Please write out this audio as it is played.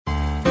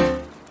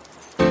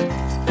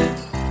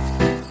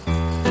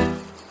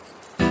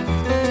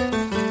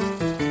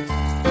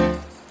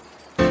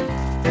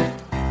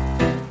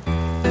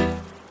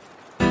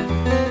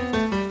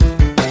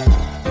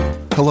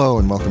Hello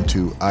and welcome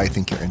to I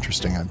Think You're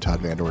Interesting. I'm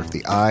Todd Vandorf,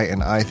 the I,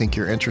 and I Think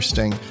You're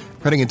Interesting.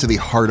 Heading into the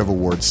heart of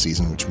awards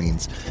season, which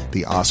means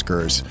the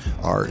Oscars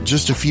are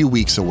just a few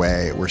weeks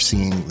away. We're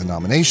seeing the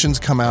nominations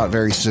come out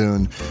very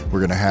soon. We're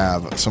going to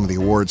have some of the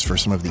awards for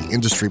some of the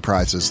industry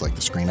prizes like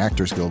the Screen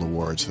Actors Guild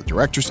Awards, the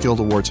Directors Guild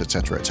Awards,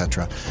 etc.,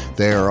 etc.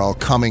 They are all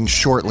coming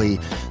shortly,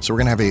 so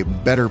we're going to have a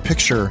better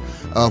picture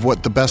of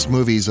what the best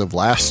movies of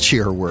last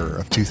year were,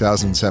 of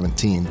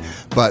 2017.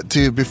 But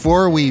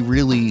before we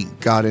really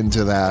got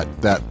into that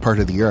part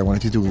of the year, I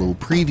wanted to do a little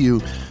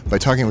preview by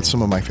talking with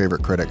some of my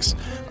favorite critics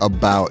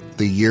about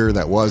the year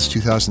that was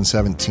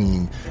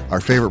 2017, our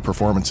favorite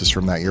performances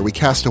from that year. We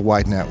cast a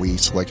wide net. We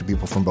selected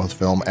people from both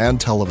film and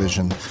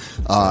television,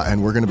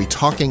 and we're going to be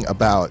talking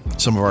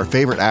about some of our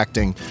favorite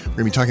acting. We're going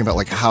to be talking about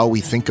like how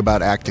we think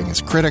about acting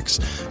as critics,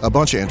 a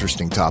bunch of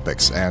interesting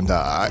topics, and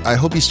I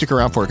hope you stick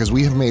around for it because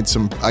we have made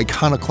some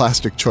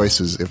iconoclastic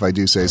choices, if I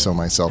do say so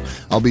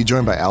myself. I'll be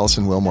joined by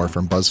Alison Willmore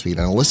from BuzzFeed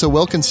and Alyssa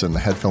Wilkinson, the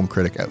head film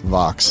critic at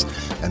Vox,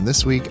 and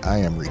this week I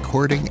am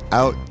recording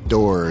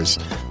outdoors.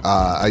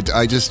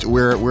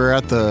 We're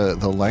at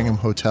the Langham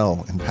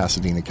Hotel in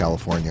Pasadena,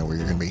 California, where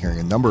you're going to be hearing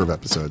a number of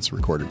episodes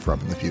recorded from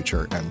in the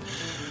future. And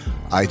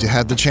I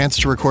had the chance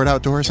to record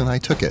outdoors, and I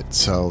took it.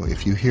 So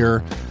if you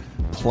hear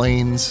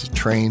planes,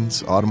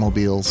 trains,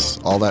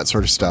 automobiles, all that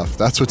sort of stuff,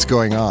 that's what's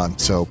going on.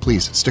 So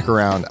please stick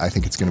around. I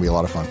think it's going to be a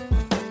lot of fun.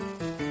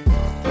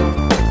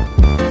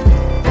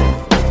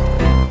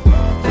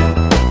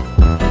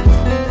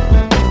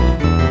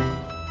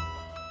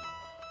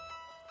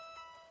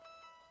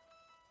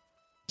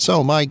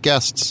 So my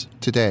guests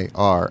today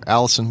are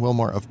Alison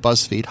Willmore of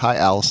BuzzFeed. Hi,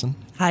 Alison.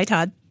 Hi,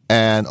 Todd.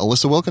 And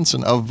Alyssa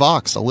Wilkinson of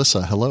Vox.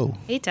 Alyssa, hello.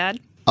 Hey, Todd.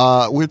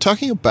 We're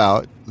talking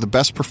about the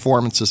best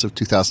performances of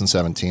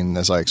 2017.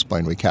 As I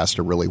explained, we cast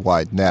a really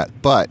wide net.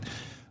 But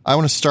I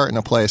want to start in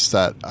a place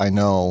that I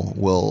know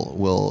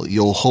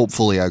you'll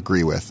hopefully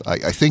agree with.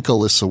 I think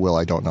Alyssa will.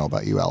 I don't know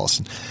about you,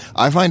 Alison.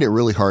 I find it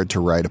really hard to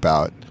write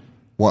about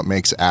what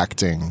makes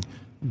acting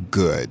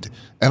good.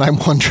 And I'm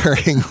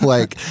wondering,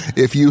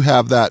 if you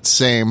have that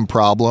same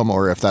problem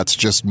or if that's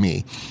just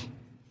me.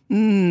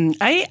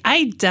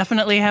 I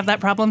definitely have that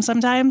problem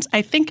sometimes.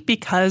 I think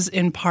because,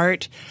 in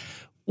part,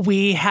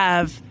 we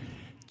have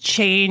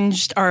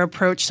changed our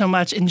approach so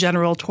much in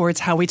general towards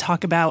how we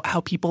talk about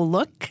how people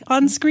look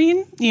on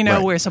screen.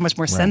 Right. We're so much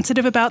more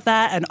sensitive about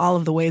that and all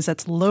of the ways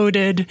that's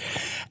loaded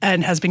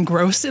and has been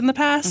gross in the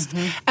past.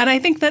 Mm-hmm. And I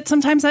think that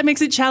sometimes that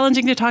makes it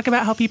challenging to talk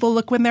about how people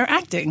look when they're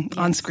acting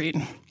on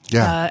screen.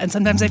 Yeah. And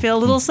sometimes I feel a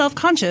little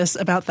self-conscious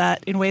about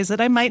that in ways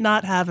that I might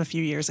not have a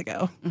few years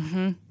ago.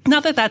 Mm-hmm.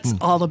 Not that that's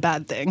all a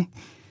bad thing.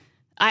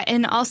 I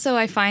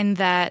find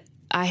that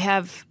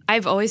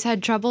I've always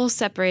had trouble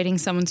separating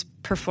someone's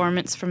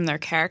performance from their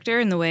character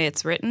in the way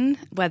it's written,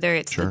 whether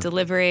it's the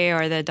delivery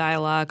or the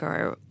dialogue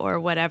or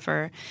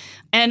whatever.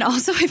 And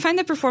also I find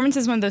that performance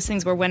is one of those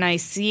things where when I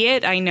see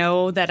it, I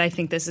know that I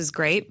think this is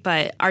great,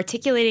 but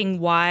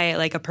articulating why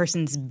a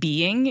person's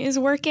being is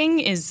working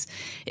is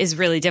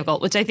really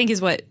difficult, which I think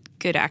is what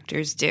good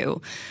actors do.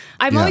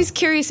 I'm always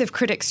curious if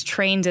critics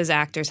trained as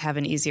actors have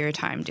an easier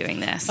time doing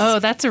this. Oh,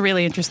 that's a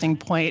really interesting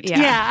point.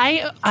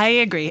 Yeah, I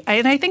agree.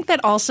 And I think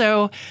that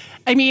also,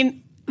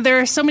 there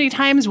are so many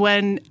times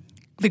when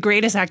the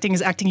greatest acting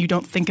is acting you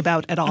don't think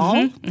about at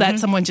all, that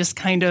someone just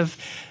kind of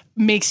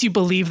makes you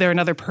believe they're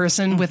another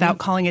person without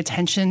calling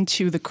attention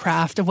to the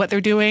craft of what they're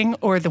doing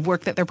or the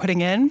work that they're putting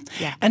in.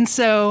 Yeah. And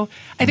so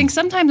I think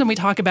sometimes when we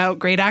talk about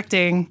great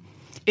acting,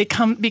 it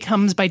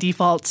becomes by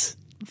default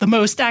the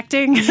most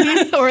acting,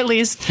 or at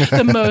least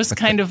the most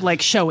kind of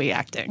showy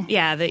acting.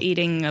 Yeah, the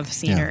eating of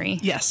scenery.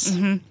 Yeah. Yes.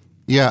 Mm-hmm.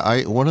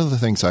 Yeah, one of the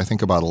things I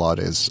think about a lot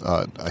is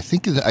I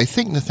think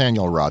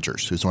Nathaniel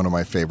Rogers, who's one of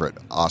my favorite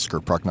Oscar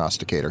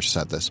prognosticators,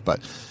 said this,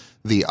 but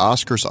the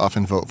Oscars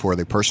often vote for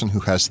the person who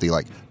has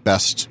the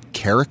best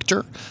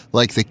character,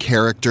 the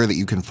character that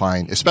you can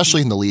find,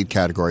 especially in the lead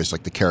categories,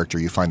 the character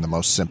you find the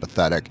most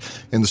sympathetic.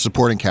 In the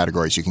supporting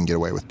categories, you can get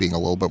away with being a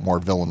little bit more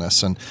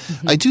villainous. And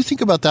I do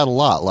think about that a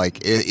lot.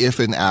 If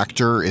an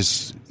actor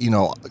is,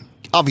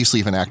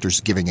 obviously if an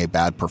actor's giving a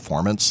bad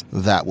performance,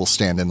 that will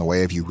stand in the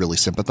way of you really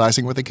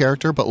sympathizing with the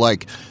character.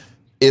 But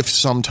if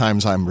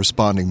sometimes I'm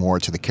responding more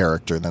to the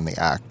character than the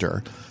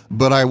actor.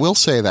 But I will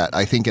say that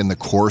I think in the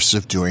course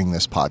of doing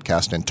this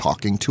podcast and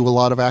talking to a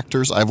lot of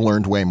actors, I've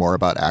learned way more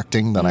about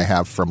acting than I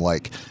have from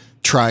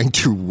trying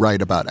to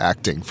write about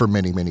acting for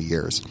many, many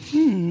years.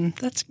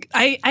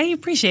 I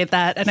appreciate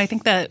that. And I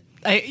think that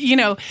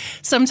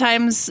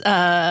sometimes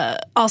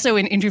also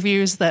in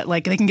interviews that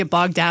they can get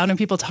bogged down in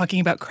people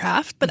talking about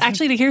craft, but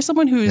actually to hear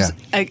someone who's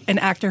an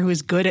actor who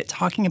is good at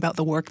talking about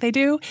the work they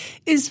do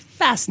is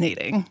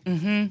fascinating.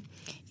 Mm-hmm.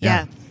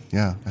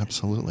 Yeah,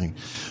 absolutely.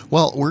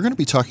 Well, we're going to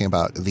be talking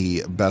about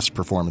the best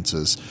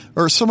performances,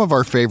 or some of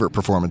our favorite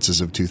performances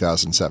of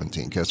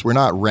 2017, because we're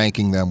not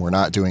ranking them, we're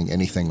not doing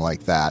anything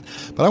like that.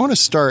 But I want to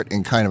start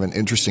in kind of an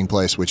interesting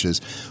place, which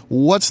is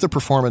what's the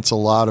performance a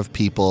lot of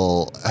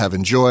people have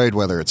enjoyed,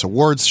 whether it's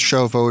awards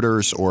show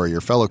voters or your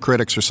fellow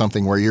critics or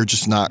something where you're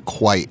just not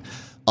quite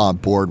on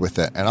board with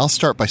it. And I'll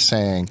start by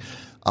saying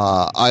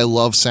I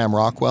love Sam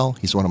Rockwell.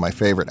 He's one of my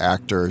favorite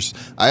actors.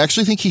 I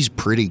actually think he's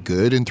pretty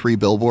good in Three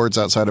Billboards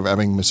Outside of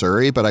Ebbing,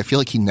 Missouri, but I feel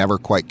like he never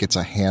quite gets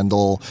a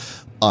handle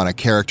on a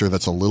character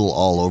that's a little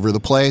all over the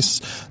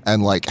place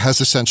and like has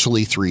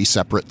essentially three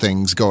separate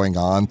things going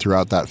on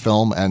throughout that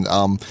film. And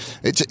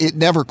it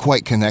never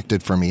quite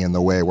connected for me in the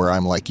way where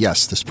I'm like,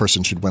 yes, this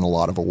person should win a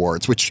lot of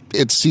awards, which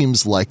it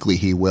seems likely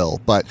he will.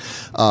 But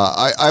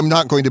I'm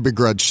not going to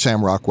begrudge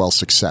Sam Rockwell's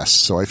success,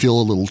 so I feel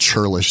a little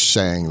churlish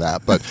saying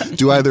that. But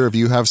do either of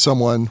you have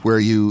someone where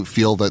you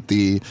feel that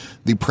the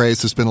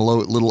praise has been a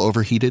little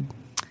overheated?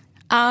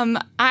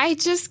 I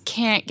just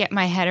can't get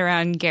my head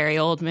around Gary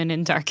Oldman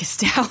in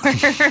Darkest Hour.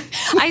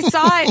 I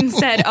saw it and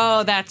said,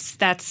 "Oh,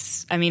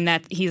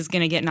 that he's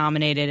going to get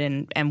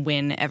nominated and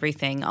win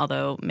everything.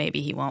 Although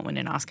maybe he won't win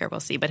an Oscar, we'll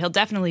see. But he'll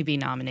definitely be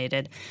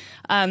nominated."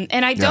 And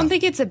I don't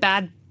think it's a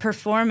bad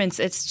performance.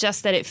 It's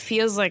just that it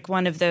feels like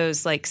one of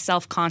those like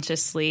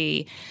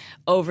self-consciously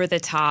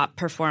over-the-top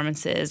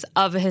performances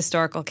of a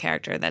historical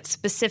character that's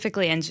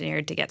specifically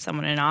engineered to get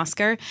someone an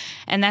Oscar.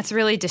 And that's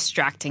really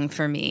distracting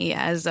for me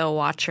as a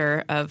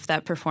watcher of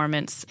that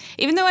performance.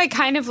 Even though I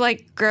kind of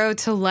like grow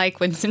to like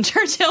Winston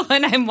Churchill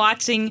when I'm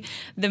watching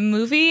the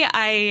movie,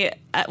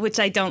 which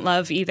I don't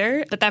love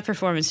either, but that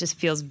performance just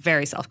feels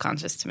very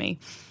self-conscious to me.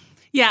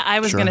 Yeah, I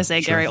was going to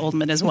say Gary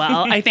Oldman as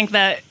well. I think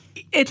that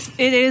it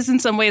is in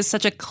some ways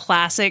such a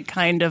classic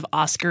kind of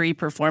Oscar-y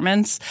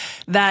performance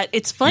that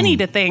it's funny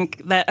to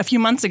think that a few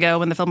months ago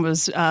when the film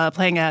was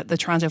playing at the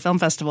Toronto Film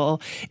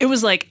Festival, it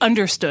was like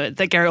understood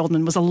that Gary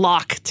Oldman was a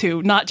lock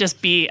to not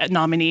just be a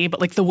nominee, but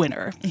like the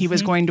winner. He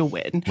was going to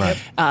win.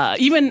 Right.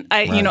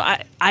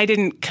 I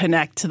didn't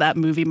connect to that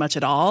movie much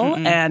at all.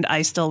 And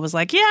I still was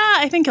like, yeah,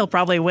 I think he'll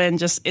probably win.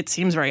 Just it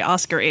seems very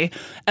Oscar-y.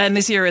 And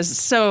this year is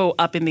so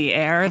up in the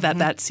air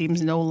that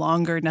seems no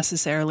longer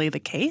necessarily the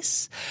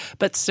case.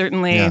 But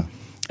certainly,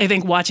 I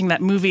think watching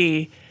that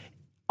movie,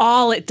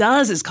 all it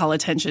does is call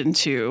attention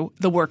to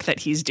the work that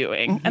he's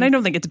doing. And I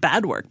don't think it's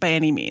bad work by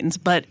any means,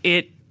 but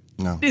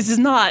this does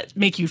not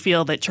make you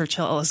feel that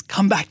Churchill has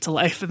come back to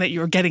life and that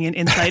you're getting an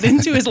insight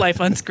into his life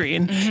on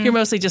screen. You're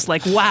mostly just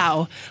like,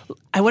 wow,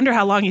 I wonder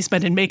how long he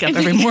spent in makeup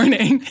every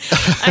morning.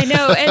 I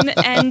know.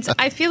 And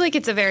I feel like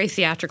it's a very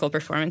theatrical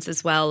performance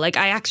as well. Like,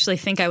 I actually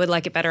think I would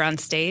like it better on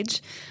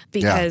stage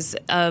because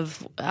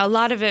of a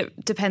lot of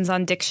it depends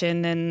on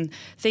diction and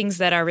things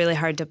that are really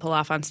hard to pull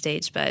off on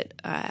stage. But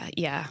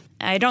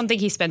I don't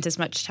think he spent as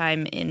much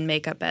time in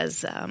makeup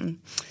as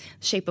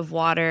Shape of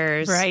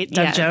Water. Right,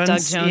 Doug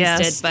Jones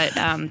did,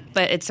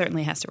 but it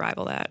certainly has to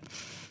rival that.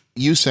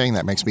 You saying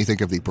that makes me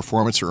think of the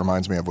performance it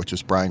reminds me of, which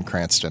is Bryan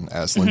Cranston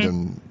as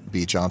Lyndon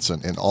B.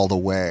 Johnson in All the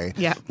Way,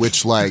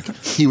 which, like,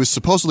 he was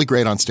supposedly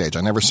great on stage.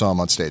 I never saw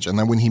him on stage. And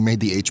then when he made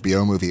the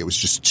HBO movie, it was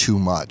just too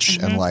much.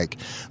 And, like,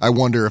 I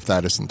wonder if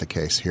that isn't the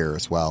case here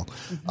as well.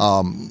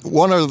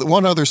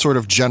 One other sort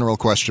of general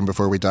question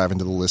before we dive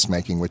into the list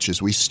making, which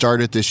is we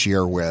started this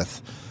year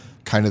with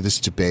kind of this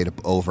debate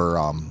over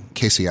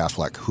Casey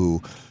Affleck,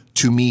 who,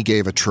 to me,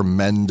 gave a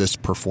tremendous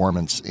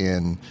performance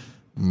in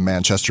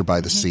Manchester by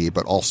the Sea,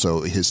 but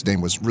also his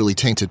name was really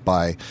tainted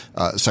by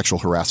sexual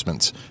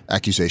harassment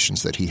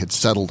accusations that he had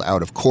settled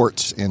out of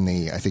court in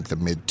the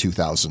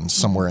mid-2000s,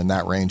 somewhere in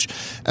that range.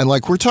 And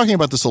like, we're talking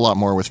about this a lot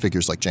more with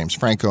figures like James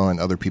Franco and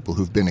other people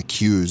who've been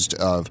accused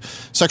of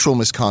sexual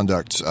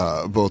misconduct,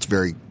 both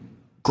very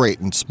great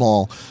and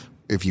small,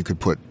 if you could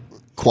put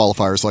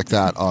qualifiers like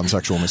that on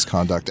sexual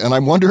misconduct. And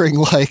I'm wondering,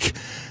 like,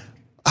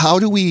 how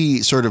do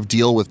we sort of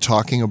deal with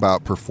talking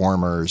about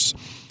performers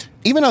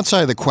even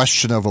outside of the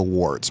question of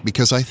awards?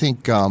 Because I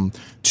think,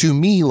 to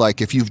me,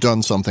 like, if you've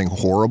done something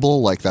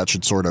horrible, like, that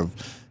should sort of,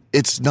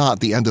 it's not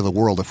the end of the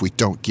world if we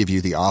don't give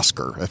you the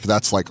Oscar, if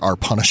that's like our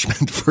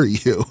punishment for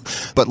you.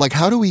 But like,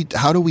 how do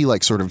we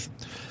like sort of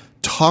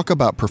talk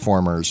about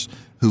performers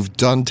who've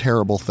done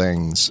terrible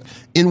things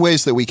in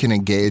ways that we can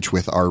engage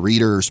with our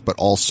readers, but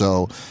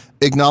also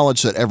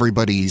acknowledge that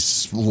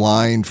everybody's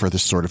line for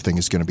this sort of thing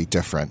is going to be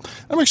different?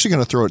 I'm actually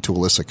going to throw it to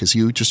Alyssa because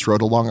you just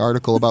wrote a long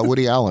article about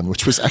Woody Allen,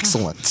 which was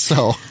excellent.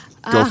 So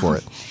go for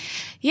it.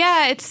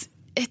 Yeah, it's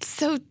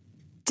so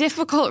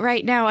difficult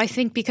right now, I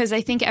think, because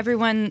I think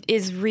everyone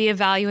is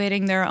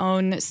reevaluating their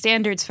own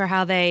standards for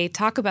how they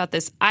talk about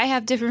this. I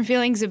have different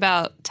feelings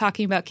about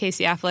talking about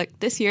Casey Affleck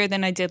this year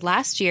than I did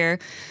last year.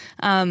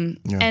 And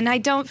I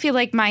don't feel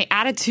like my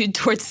attitude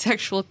towards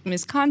sexual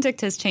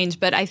misconduct has changed,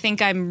 but I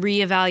think I'm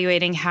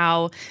reevaluating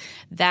how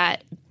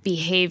that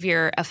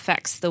behavior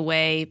affects the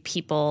way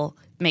people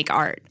make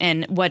art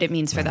and what it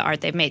means for the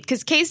art they've made.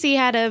 Because Casey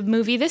had a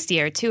movie this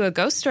year, too, A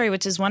Ghost Story,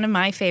 which is one of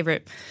my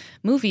favorite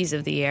movies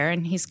of the year,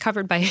 and he's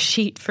covered by a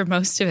sheet for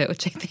most of it,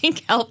 which I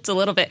think helped a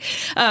little bit.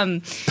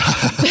 And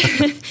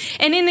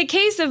in the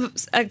case of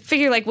a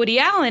figure like Woody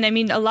Allen, I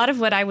mean, a lot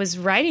of what I was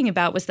writing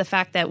about was the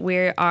fact that we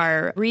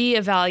are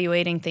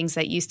reevaluating things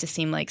that used to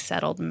seem like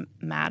settled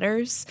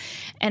matters.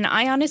 And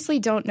I honestly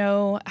don't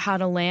know how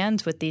to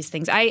land with these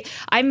things.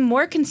 I'm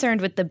more concerned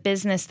with the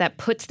business that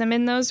puts them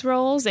in those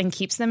roles and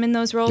keeps them in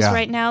those roles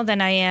right now than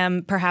I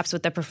am perhaps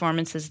with the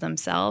performances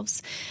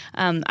themselves.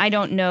 I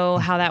don't know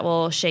how that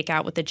will shake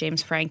out with the James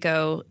James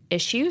Franco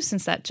issue,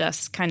 since that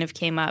just kind of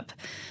came up.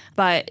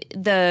 But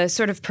the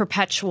sort of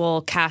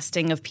perpetual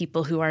casting of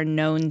people who are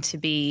known to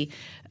be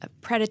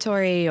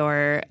predatory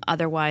or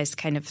otherwise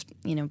kind of,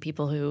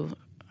 people who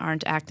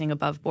aren't acting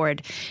above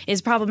board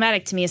is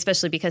problematic to me,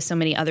 especially because so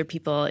many other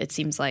people, it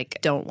seems like,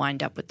 don't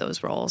wind up with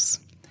those roles.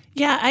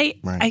 Yeah,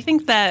 I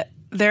think that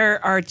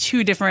there are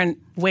two different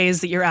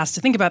ways that you're asked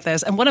to think about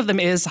this. And one of them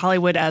is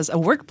Hollywood as a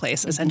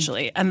workplace,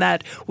 essentially, and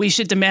that we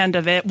should demand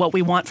of it what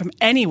we want from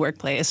any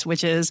workplace,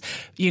 which is,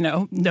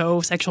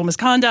 no sexual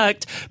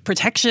misconduct,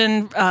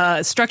 protection,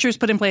 structures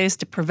put in place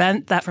to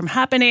prevent that from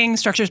happening,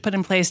 structures put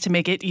in place to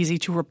make it easy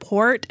to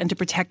report and to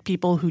protect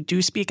people who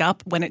do speak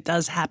up when it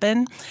does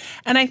happen.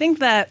 And I think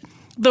that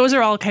those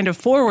are all kind of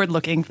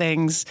forward-looking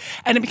things,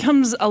 and it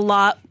becomes a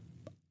lot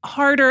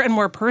harder and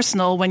more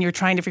personal when you're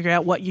trying to figure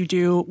out what you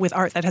do with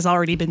art that has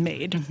already been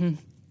made.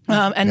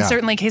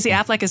 Certainly Casey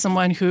Affleck is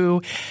someone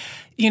who,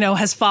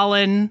 has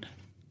fallen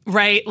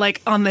right,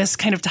 like on this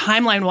kind of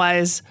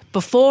timeline-wise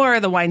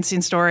before the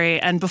Weinstein story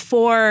and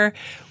before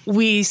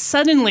we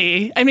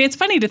suddenly, it's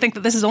funny to think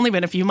that this has only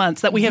been a few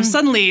months, that we have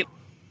suddenly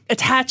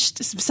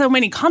attached so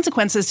many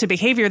consequences to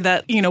behavior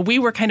that, we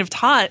were kind of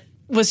taught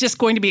was just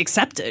going to be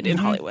accepted in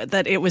Hollywood,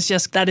 that it was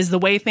just, that is the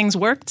way things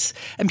worked,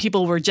 and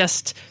people were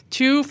just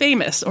too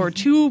famous or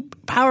too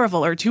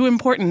powerful or too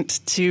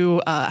important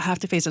to have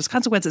to face those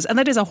consequences. And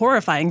that is a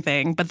horrifying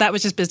thing, but that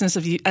was just business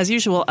as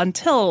usual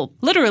until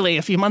literally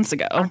a few months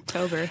ago.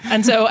 October.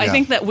 And so I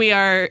think that we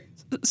are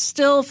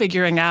still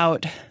figuring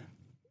out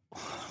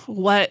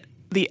what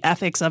the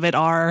ethics of it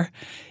are,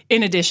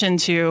 in addition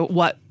to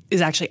what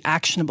is actually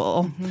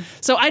actionable.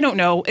 So I don't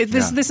know.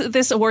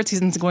 This award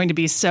season is going to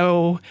be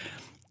so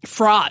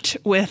fraught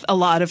with a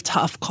lot of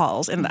tough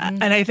calls in that.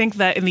 And I think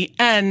that in the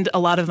end, a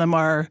lot of them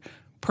are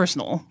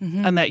personal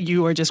and that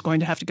you are just going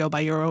to have to go by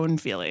your own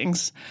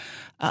feelings.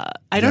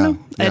 I don't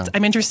know. Yeah.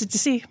 I'm interested to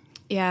see.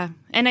 Yeah.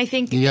 And I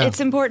think it's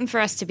important for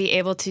us to be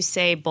able to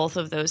say both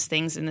of those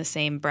things in the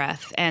same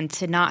breath and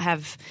to not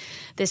have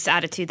this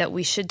attitude that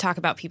we should talk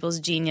about people's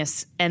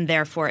genius and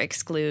therefore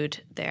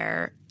exclude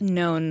their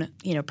known,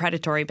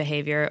 predatory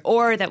behavior,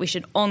 or that we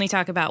should only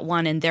talk about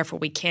one and therefore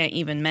we can't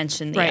even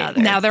mention the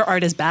other. Now their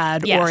art is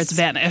bad or it's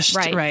vanished,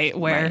 right?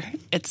 Where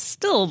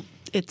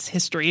it's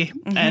history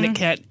and it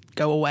can't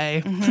go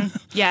away.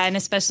 Yeah, and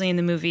especially in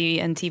the movie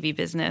and TV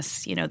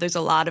business, there's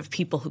a lot of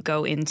people who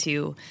go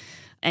into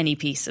any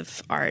piece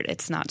of art.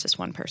 It's not just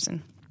one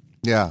person.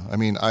 Yeah, I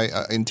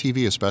in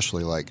TV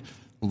especially, like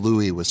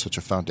Louis was such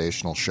a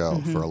foundational show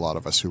for a lot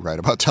of us who write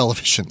about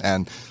television,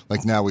 and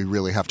like now we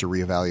really have to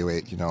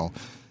reevaluate,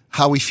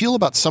 how we feel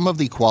about some of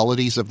the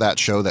qualities of that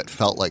show that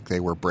felt like they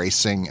were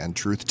bracing and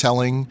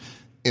truth-telling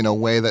in a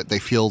way that they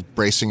feel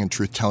bracing and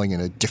truth-telling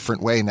in a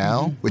different way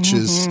now, which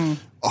is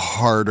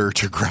harder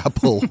to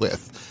grapple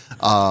with.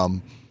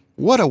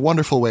 What a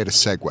wonderful way to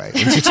segue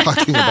into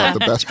talking about the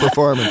best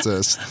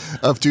performances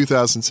of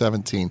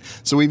 2017.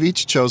 So we've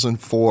each chosen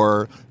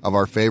 4 of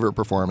our favorite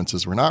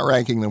performances. We're not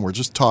ranking them. We're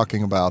just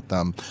talking about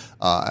them.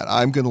 And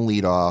I'm going to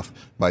lead off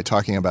by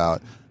talking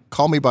about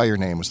Call Me By Your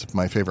Name was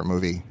my favorite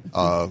movie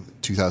of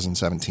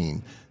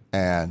 2017.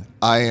 And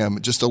I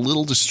am just a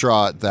little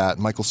distraught that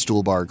Michael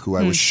Stuhlbarg, who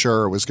I was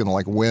sure was going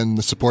to win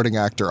the supporting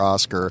actor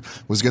Oscar,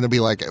 was going to be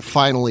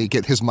finally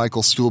get his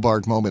Michael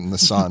Stuhlbarg moment in the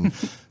sun,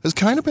 has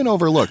kind of been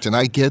overlooked. And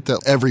I get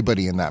that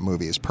everybody in that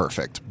movie is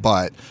perfect,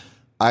 but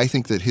I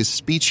think that his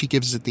speech he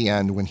gives at the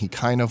end when he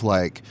kind of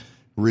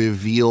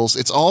reveals,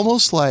 it's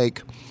almost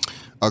like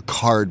a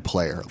card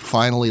player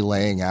finally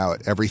laying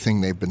out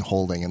everything they've been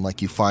holding. And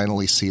you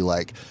finally see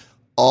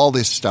all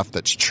this stuff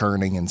that's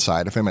churning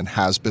inside of him and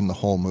has been the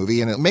whole movie.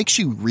 And it makes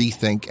you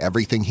rethink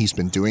everything he's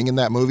been doing in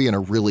that movie in a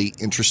really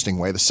interesting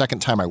way. The second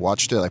time I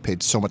watched it, I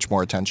paid so much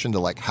more attention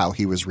to how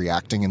he was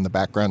reacting in the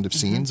background of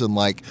scenes. And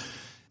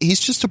he's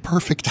just a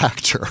perfect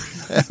actor.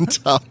 And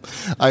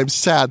I'm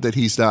sad that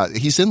he's not.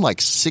 He's in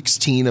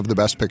 16 of the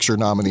Best Picture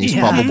nominees,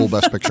 probable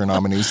Best Picture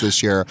nominees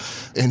this year.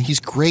 And he's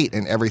great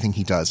in everything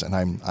he does.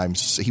 And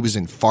he was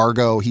in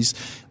Fargo.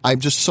 I'm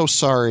just so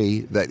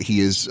sorry that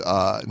he is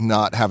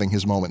not having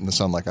his moment in the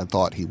sun like I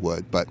thought he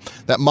would. But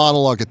that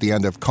monologue at the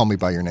end of Call Me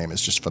By Your Name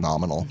is just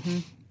phenomenal.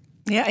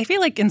 Yeah, I feel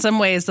like in some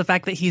ways the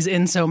fact that he's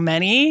in so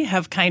many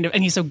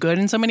and he's so good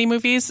in so many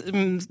movies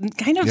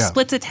kind of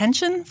splits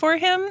attention for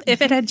him.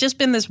 If it had just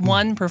been this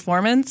one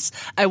performance,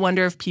 I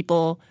wonder if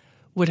people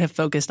would have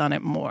focused on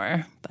it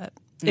more. But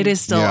it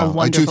is still a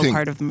wonderful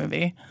part of the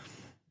movie.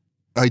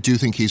 I do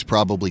think he's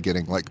probably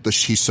getting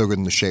he's so good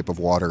in The Shape of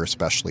Water,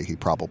 especially. He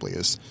probably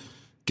is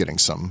getting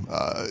some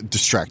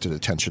distracted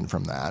attention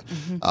from that.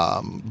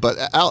 But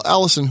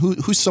Allison,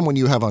 who's someone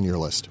you have on your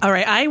list? All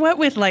right. I went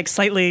with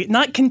slightly,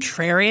 not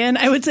contrarian,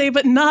 I would say,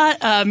 but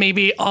not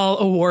maybe all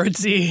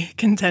awardsy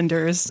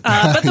contenders.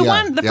 But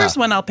the first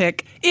one I'll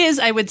pick is,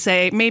 I would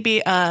say,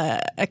 maybe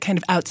a kind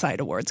of outside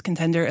awards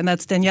contender, and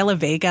that's Daniela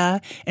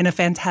Vega in A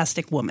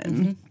Fantastic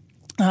Woman.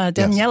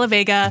 Daniela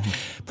Vega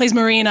plays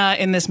Marina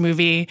in this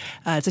movie.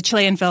 It's a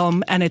Chilean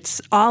film, and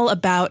it's all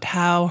about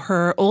how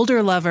her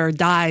older lover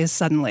dies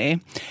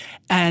suddenly.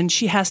 And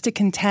she has to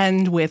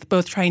contend with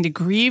both trying to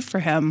grieve for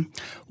him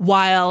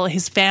while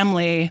his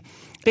family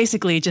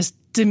basically just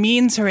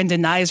demeans her and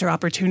denies her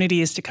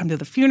opportunities to come to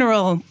the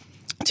funeral,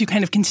 to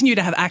kind of continue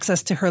to have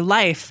access to her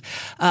life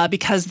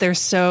because they're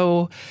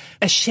so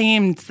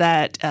ashamed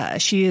that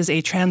she is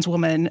a trans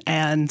woman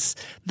and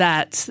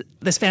that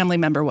this family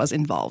member was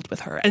involved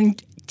with her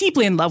and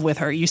deeply in love with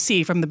her, you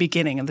see from the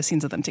beginning of the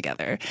scenes of them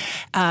together.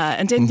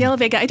 And Daniela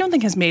Vega, I don't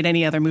think has made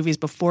any other movies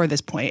before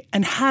this point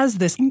and has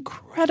this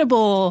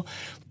incredible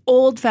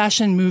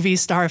old-fashioned movie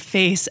star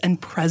face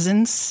and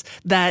presence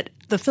that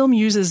the film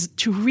uses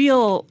to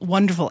real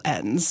wonderful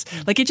ends.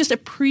 Like, it just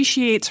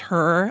appreciates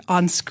her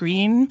on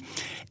screen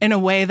in a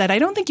way that I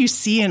don't think you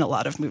see in a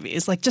lot of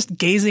movies, like just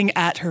gazing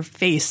at her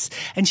face.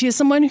 And she is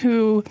someone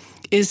who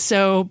is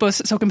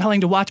both so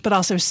compelling to watch, but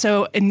also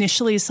so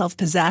initially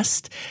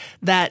self-possessed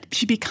that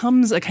she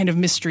becomes a kind of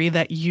mystery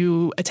that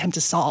you attempt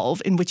to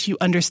solve, in which you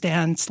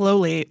understand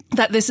slowly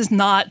that this is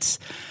not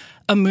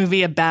a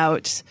movie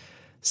about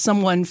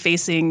someone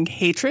facing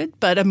hatred,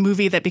 but a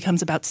movie that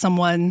becomes about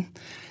someone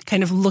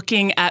kind of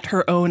looking at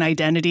her own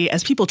identity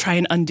as people try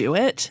and undo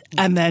it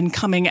and then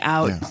coming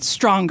out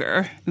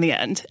stronger in the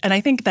end. And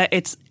I think that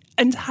it's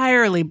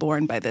entirely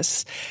borne by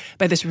this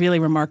really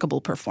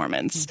remarkable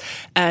performance.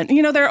 And,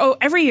 you know,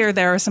 every year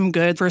there are some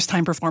good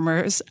first-time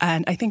performers,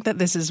 and I think that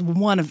this is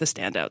one of the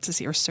standouts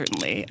this year,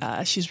 certainly.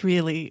 She's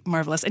really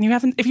marvelous. And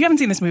if you haven't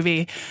seen this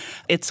movie,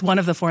 it's one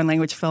of the foreign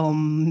language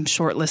film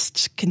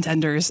shortlist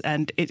contenders,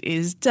 and it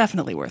is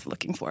definitely worth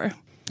looking for.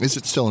 Is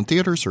it still in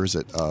theaters or is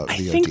it VOD? I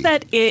think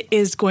that it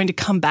is going to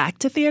come back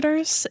to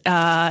theaters.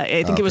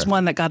 I think it was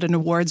one that got an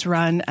awards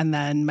run and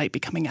then might be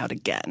coming out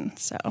again.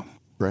 So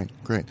Great.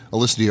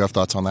 Alyssa, do you have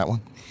thoughts on that one?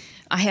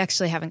 I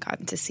actually haven't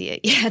gotten to see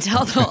it yet,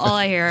 although all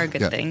I hear are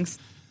good things.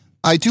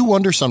 I do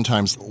wonder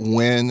sometimes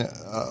when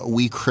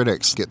we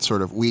critics get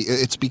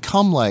it's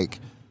become like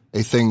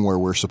a thing where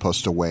we're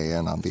supposed to weigh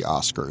in on the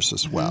Oscars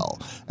as well.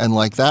 And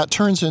like that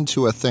turns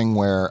into a thing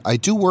where I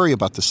do worry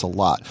about this a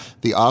lot.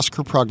 The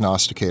Oscar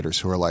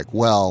prognosticators who are like,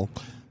 well,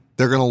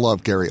 they're going to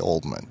love Gary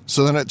Oldman.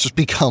 So then it just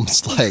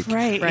becomes like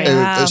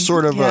a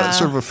sort of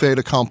a fait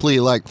accompli.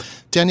 Like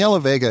Daniela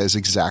Vega is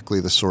exactly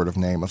the sort of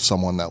name of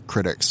someone that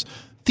critics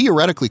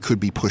theoretically could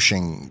be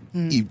pushing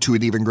to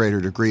an even greater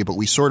degree. But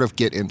we sort of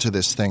get into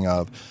this thing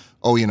of,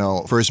 oh, you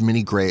know, for as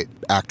many great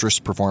actress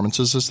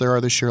performances as there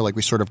are this year, like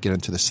we sort of get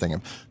into this thing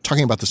of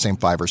talking about the same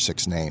 5 or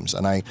 6 names.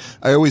 And I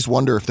always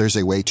wonder if there's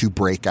a way to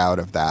break out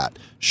of that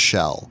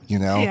shell, you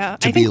know,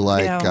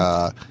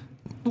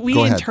 we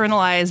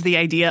internalize the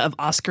idea of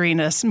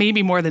Oscariness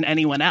maybe more than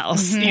anyone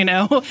else, you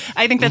know?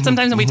 I think that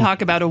sometimes when we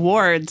talk about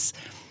awards,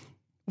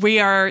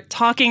 we're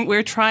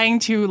trying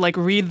to like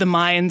read the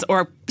minds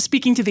or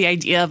speaking to the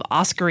idea of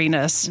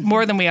Oscariness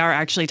more than we are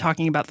actually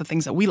talking about the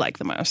things that we like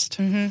the most.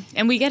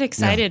 And we get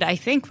excited, I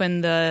think,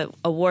 when the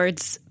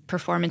awards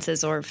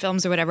performances or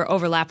films or whatever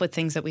overlap with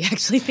things that we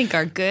actually think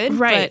are good.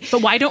 Right.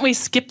 But why don't we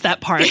skip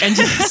that part and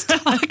just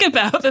talk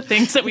about the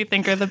things that we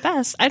think are the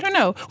best? I don't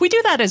know. We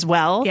do that as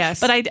well. Yes.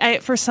 But I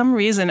for some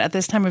reason at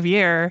this time of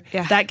year,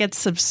 that gets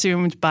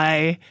subsumed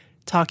by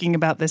talking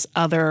about this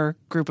other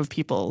group of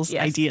people's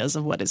ideas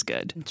of what is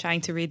good. And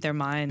trying to read their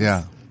minds.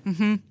 Yeah.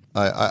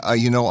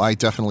 I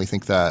definitely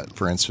think that,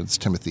 for instance,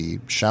 Timothée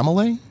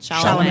Chalamet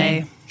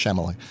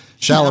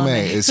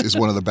is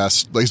one of the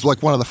best. He's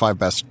like one of the 5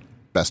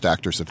 best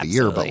actors of the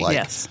year. But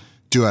like,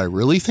 do I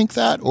really think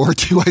that, or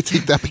do I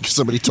think that because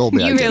somebody told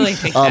me? You really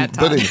think that,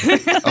 Tom. But anyway,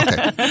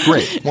 okay,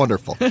 great,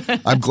 wonderful.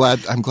 I'm glad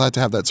to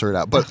have that sorted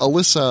out. But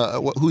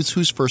Alyssa,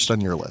 who's first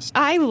on your list?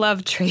 I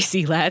love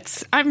Tracy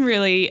Letts.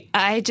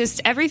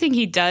 Everything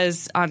he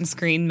does on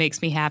screen makes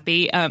me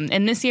happy.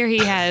 And this year he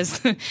has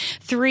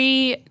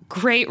 3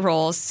 great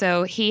roles.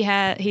 So he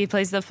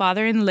plays the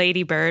father in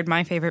Lady Bird,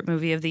 my favorite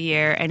movie of the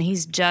year, and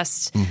he's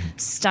just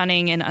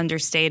stunning and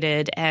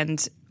understated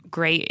and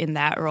great in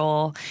that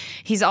role.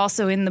 He's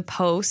also in The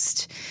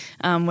Post,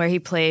 where he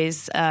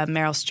plays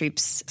Meryl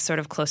Streep's sort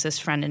of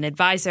closest friend and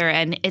advisor,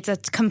 and it's a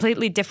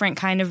completely different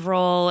kind of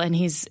role, and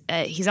he's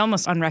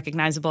almost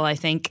unrecognizable, I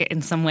think,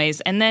 in some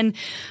ways. And then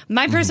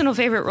my personal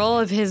favorite role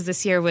of his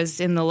this year was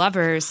in The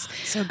Lovers,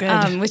 so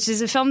good, which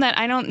is a film that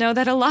I don't know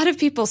that a lot of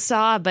people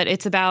saw, but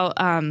it's about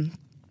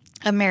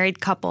a married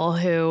couple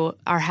who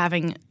are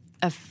having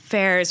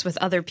affairs with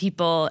other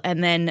people,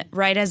 and then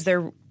right as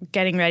they're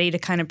getting ready to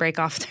kind of break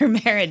off their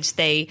marriage,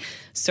 they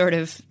sort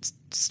of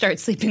start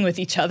sleeping with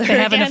each other. They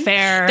have an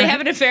affair. They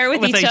have an affair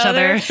with each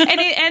other. And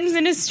it ends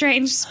in a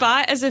strange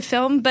spot as a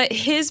film, but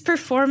his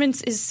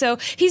performance is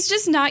he's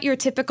just not your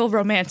typical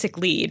romantic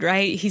lead,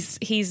 right?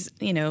 He's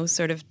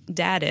sort of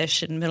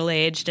daddish and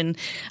middle-aged, and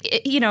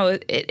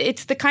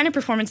it's the kind of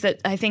performance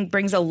that I think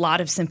brings a lot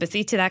of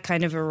sympathy to that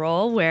kind of a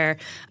role, where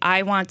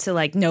I want to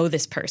like know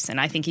this person.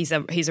 I think he's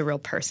a real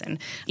person.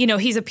 You know,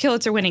 he's a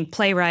Pulitzer-winning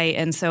playwright,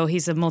 and so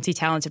he's a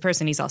multi-talented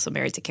person. He's also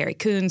married to Carrie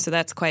Coon, so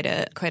that's quite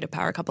a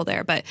power couple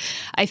there. But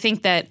I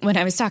think that when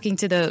I was talking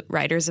to the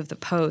writers of The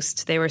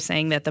Post, they were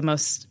saying that the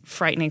most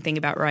frightening thing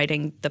about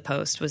writing The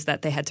Post was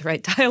that they had to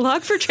write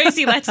dialogue for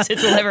Tracy Letts to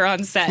deliver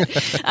on set.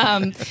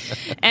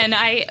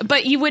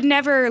 But you would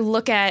never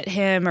look at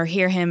him or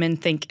hear him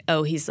and think,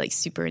 oh, he's like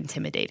super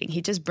intimidating.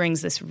 He just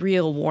brings this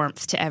real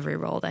warmth to every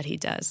role that he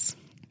does.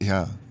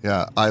 Yeah.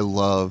 I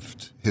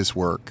loved his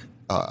work.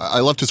 I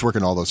loved his work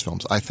in all those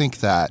films. I think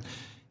that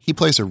he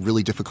plays a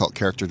really difficult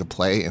character to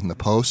play in The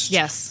Post.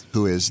 Yes.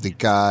 Who is the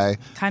guy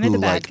kind of who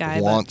the bad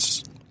guy,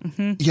 wants...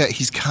 Yeah,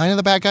 he's kind of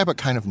the bad guy, but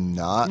kind of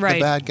not the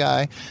bad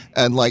guy.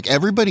 And like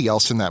everybody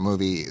else in that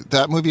movie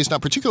is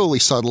not particularly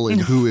subtle in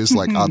who is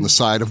like on the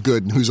side of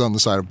good and who's on the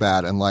side of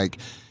bad. And like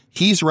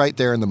he's right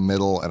there in the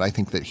middle, and I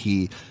think that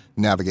he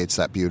navigates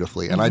that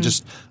beautifully. And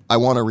I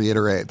want to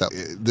reiterate that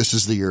this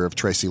is the year of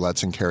Tracy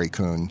Letts and Carrie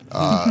Coon.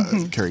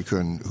 Carrie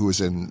Coon, who was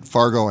in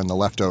Fargo and The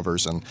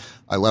Leftovers, and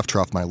I left her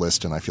off my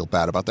list, and I feel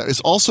bad about that.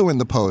 Is also in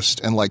The Post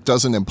and like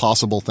does an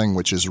impossible thing,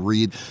 which is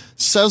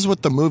says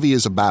what the movie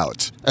is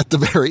about at the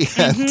very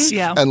end,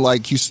 and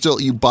like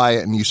you buy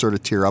it and you sort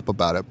of tear up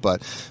about it.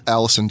 But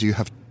Allison, do you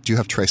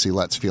have Tracy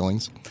Letts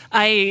feelings?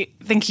 I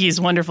think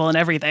he's wonderful in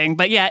everything.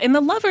 But yeah, in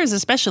The Lovers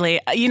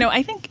especially,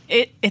 I think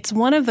it's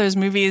one of those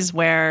movies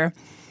where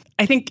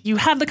I think you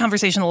have the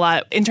conversation a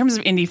lot. In terms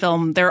of indie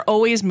film, there are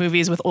always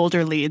movies with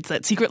older leads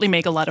that secretly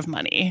make a lot of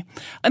money.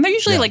 And they're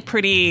usually like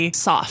pretty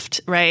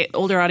soft, right?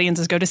 Older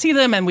audiences go to see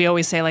them, and we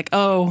always say like,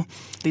 oh,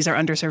 these are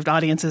underserved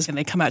audiences, and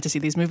they come out to see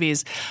these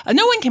movies.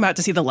 No one came out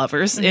to see The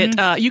Lovers.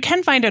 You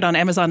can find it on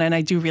Amazon, and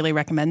I do really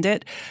recommend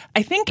it.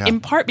 I think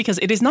in part because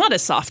it is not a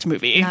soft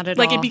movie. Not at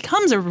all. It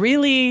becomes a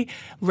really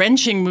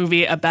wrenching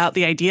movie about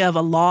the idea of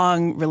a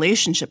long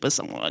relationship with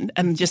someone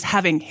and just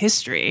having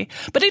history.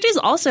 But it is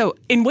also,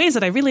 in ways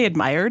that I really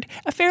admired,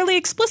 a fairly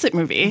explicit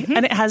movie.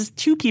 And it has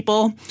two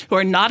people who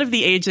are not of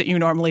the age that you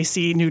normally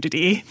see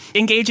nudity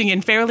engaging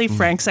in fairly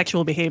frank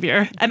sexual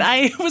behavior. And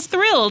I was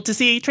thrilled to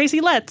see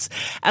Tracy Letts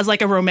as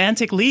like a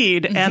romantic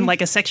lead and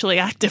like a sexually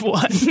active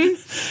one.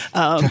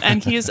 And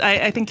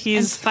I think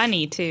he's... And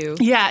funny, too.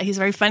 Yeah, he's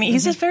very funny.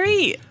 He's just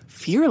very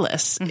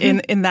fearless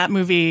in that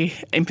movie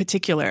in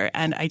particular.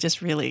 And I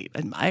just really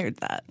admired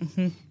that.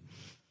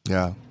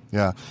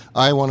 Yeah.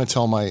 I want to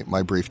tell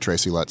my brief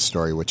Tracy Letts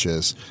story, which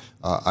is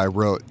I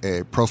wrote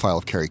a profile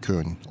of Carrie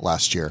Coon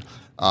last year.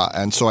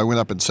 And so I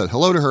went up and said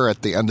hello to her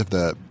at the end of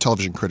the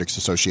Television Critics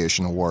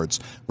Association Awards,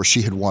 where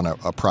she had won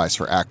a prize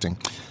for acting.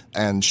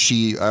 And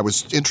I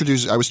was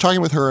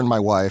talking with her and my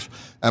wife,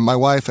 and my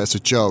wife, as a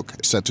joke,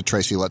 said to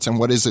Tracy Letts, "And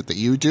what is it that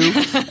you do?"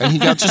 And he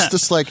got just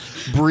this like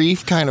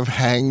brief kind of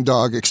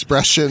hangdog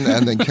expression,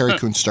 and then Carrie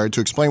Coon started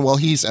to explain,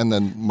 and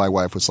then my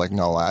wife was like,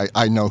 "No,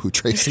 I know who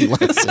Tracy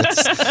Letts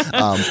is."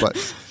 But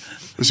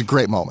it was a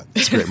great moment.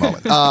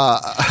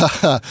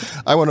 I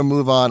want to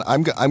move on.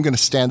 I'm going to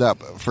stand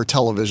up for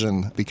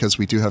television because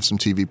we do have some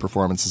TV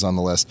performances on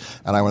the list,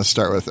 and I want to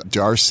start with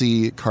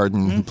D'Arcy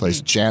Carden, who plays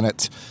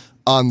Janet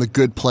on The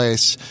Good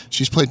Place.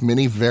 She's played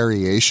many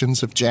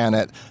variations of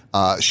Janet.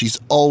 She's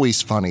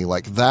always funny.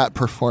 Like, that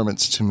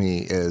performance to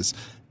me is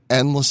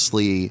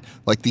endlessly,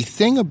 like, the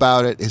thing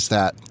about it is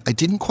that I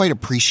didn't quite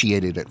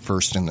appreciate it at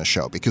first in the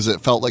show because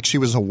it felt like she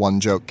was a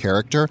one-joke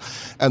character,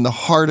 and the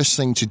hardest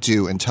thing to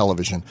do in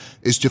television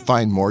is to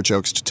find more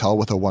jokes to tell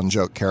with a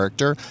one-joke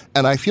character.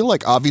 And I feel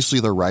like obviously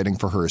the writing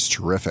for her is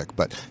terrific,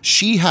 but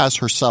she has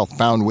herself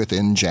found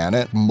within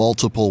Janet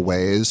multiple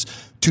ways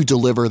to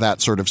deliver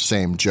that sort of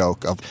same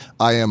joke of,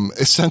 I am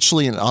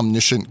essentially an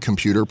omniscient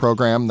computer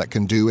program that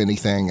can do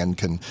anything and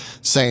can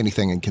say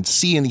anything and can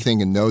see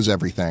anything and knows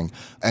everything.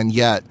 And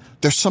yet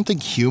there's something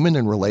human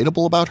and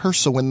relatable about her.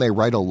 So when they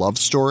write a love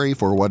story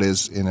for what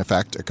is in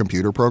effect a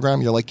computer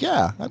program, you're like,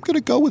 yeah, I'm going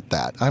to go with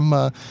that.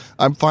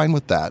 I'm fine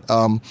with that.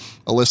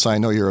 Alyssa, I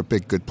know you're a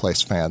big Good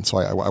Place fan, so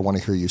I want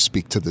to hear you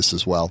speak to this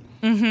as well.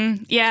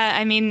 Yeah,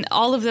 I mean,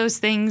 all of those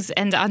things,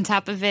 and on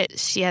top of it,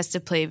 she has to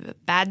play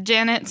bad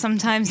Janet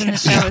sometimes in the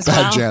show as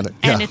well. Bad Janet,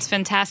 yeah. And it's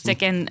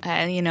fantastic. And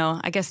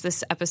I guess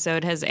this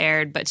episode has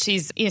aired, but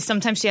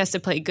sometimes she has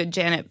to play good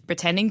Janet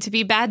pretending to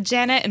be bad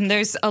Janet, and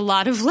there's a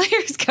lot of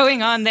layers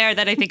going on there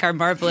that I think are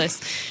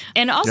marvelous.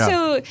 And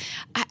also,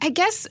 I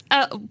guess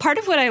part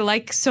of what I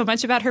like so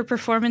much about her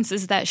performance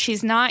is that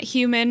she's not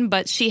human,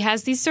 but she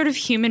has these sort of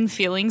human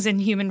feelings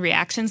and human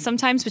reactions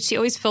sometimes, but she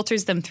always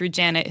filters them through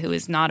Janet, who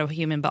is not a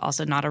human, but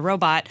also not a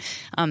robot,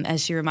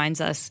 as she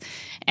reminds us.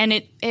 And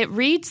it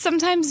reads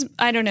sometimes,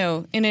 I don't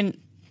know, in an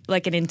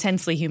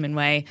intensely human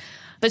way.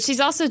 But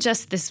she's also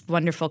just this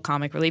wonderful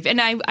comic relief.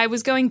 And I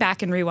was going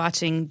back and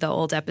rewatching the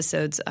old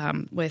episodes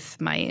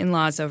with my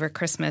in-laws over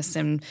Christmas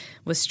and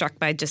was struck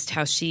by just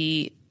how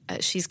she's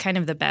kind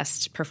of the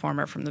best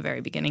performer from the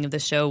very beginning of the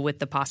show, with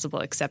the possible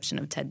exception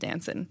of Ted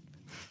Danson.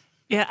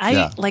 Yeah,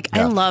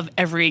 I love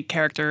every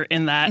character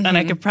in that, and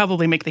I could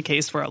probably make the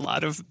case for a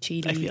lot of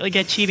Chidi. I feel like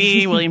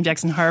Chidi, William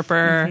Jackson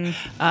Harper.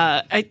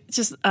 But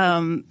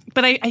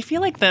I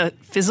feel like the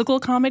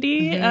physical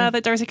comedy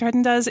that D'Arcy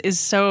Carden does is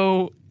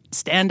so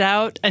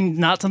standout and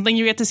not something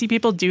you get to see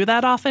people do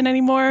that often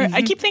anymore.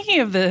 I keep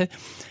thinking of the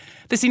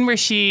scene where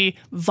she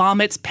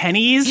vomits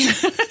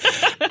pennies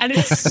And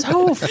it's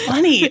so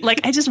funny.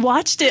 Like, I just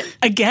watched it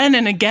again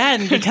and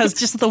again because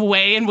just the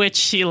way in which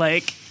she,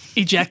 like,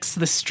 ejects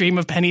the stream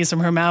of pennies from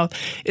her mouth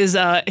is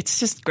it's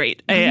just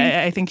great.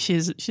 I think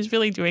she's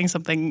really doing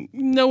something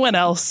no one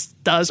else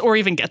does or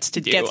even gets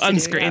to do on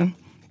screen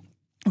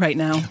right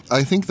now.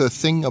 I think the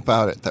thing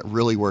about it that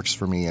really works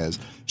for me is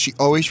she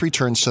always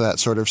returns to that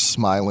sort of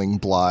smiling,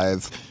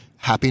 blithe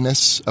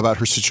happiness about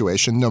her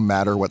situation, no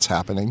matter what's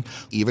happening,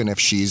 even if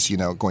she's,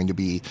 going to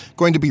be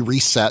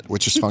reset,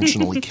 which is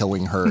functionally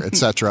killing her,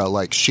 etc.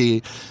 Like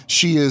she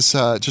is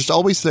just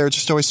always there,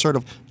 just always sort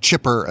of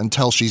chipper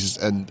until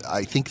and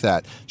I think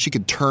that she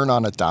could turn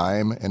on a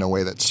dime in a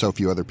way that so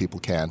few other people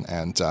can.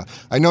 And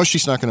I know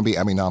she's not going to be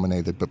Emmy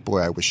nominated, but boy,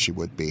 I wish she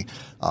would be.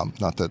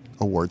 Not that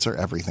awards are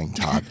everything,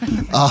 Todd.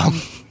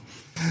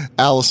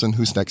 Allison,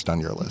 who's next on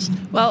your list?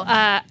 Well,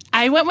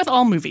 I went with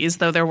all movies,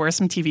 though there were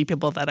some TV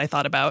people that I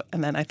thought about.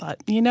 And then I thought,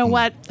 you know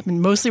what? I've been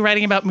mostly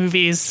writing about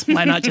movies.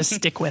 Why not just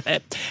stick with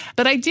it?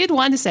 But I did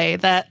want to say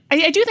that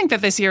I do think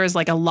that this year is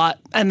like a lot,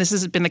 and this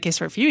has been the case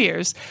for a few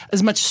years,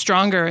 is much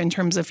stronger in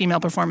terms of female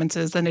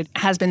performances than it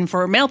has been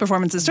for male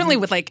performances, certainly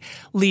with like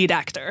lead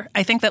actor.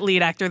 I think that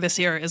lead actor this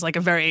year is like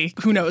a very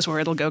who knows where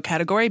it'll go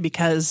category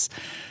because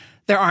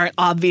there aren't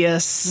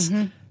obvious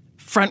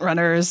front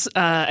runners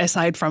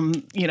aside from,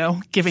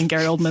 giving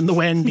Gary Oldman the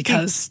win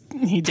because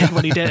he did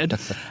what he did.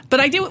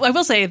 But I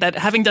will say that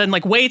having done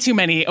like way too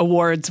many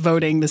awards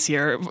voting this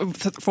year,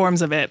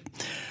 forms of it,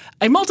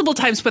 I multiple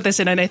times put this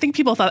in, and I think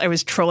people thought I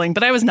was trolling,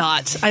 but I was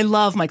not. I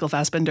love Michael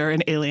Fassbender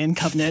in Alien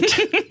Covenant.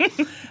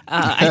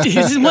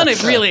 He's one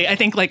of really, I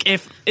think, like,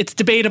 if it's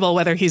debatable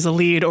whether he's a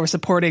lead or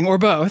supporting or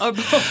both,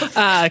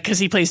 because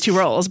he plays two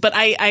roles. But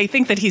I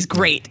think that he's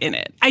great in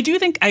it. I do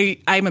think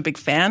I'm a big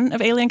fan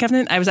of Alien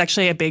Covenant. I was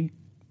actually a big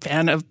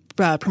fan of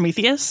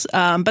Prometheus.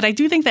 But I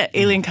do think that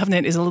Alien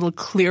Covenant is a little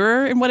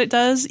clearer in what it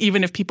does,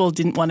 even if people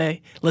didn't want to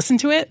listen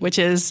to it, which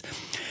is,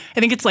 I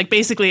think it's like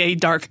basically a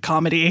dark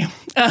comedy,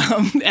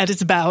 and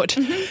it's about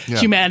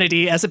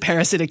humanity as a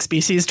parasitic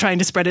species trying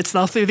to spread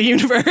itself through the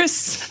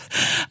universe.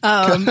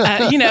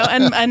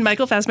 And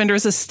Michael Fassbender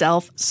is a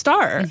stealth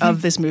star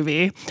of this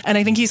movie. And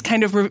I think he's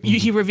kind of,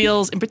 he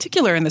reveals in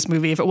particular in this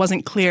movie, if it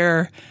wasn't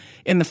clear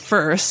in the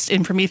first,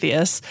 in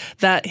Prometheus,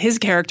 that his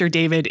character,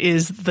 David,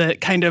 is the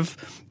kind of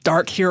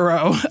dark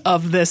hero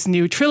of this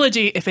new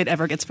trilogy, if it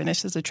ever gets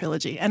finished as a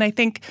trilogy. And I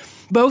think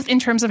both in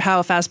terms of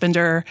how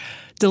Fassbender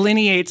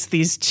delineates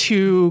these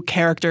two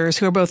characters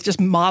who are both just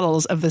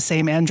models of the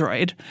same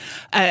android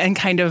and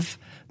kind of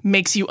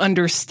makes you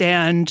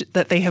understand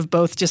that they have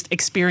both just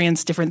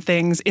experienced different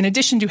things in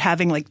addition to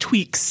having like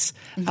tweaks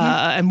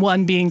and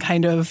one being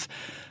kind of,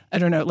 I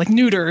don't know, like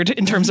neutered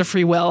in terms of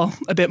free will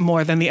a bit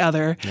more than the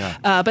other.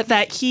 Yeah. But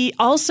that he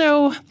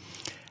also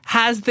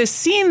has this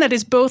scene that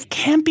is both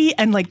campy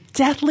and like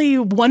deathly,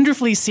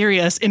 wonderfully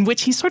serious, in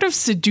which he sort of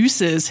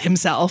seduces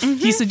himself.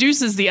 He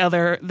seduces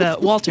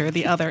Walter,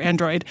 the other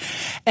android.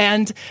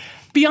 And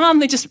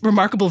beyond the just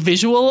remarkable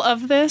visual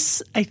of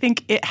this, I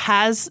think it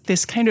has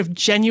this kind of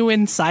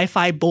genuine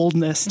sci-fi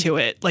boldness to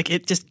it. Like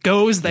it just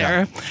goes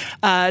there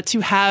to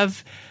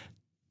have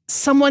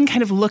someone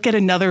kind of look at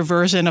another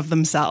version of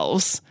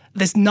themselves,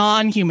 this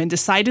non-human,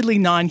 decidedly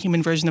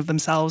non-human version of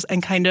themselves,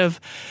 and kind of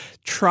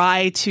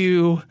try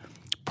to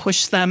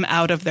push them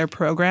out of their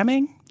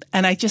programming.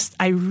 And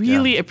I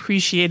really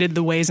appreciated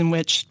the ways in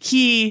which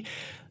he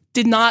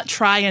did not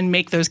try and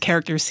make those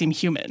characters seem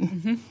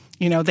human.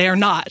 They are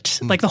not.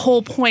 Like the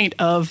whole point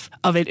of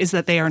it is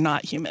that they are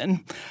not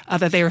human,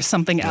 that they are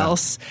something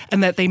else,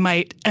 and that they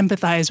might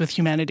empathize with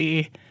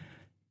humanity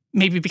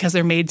maybe because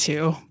they're made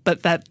to,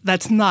 but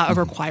that's not a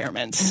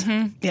requirement.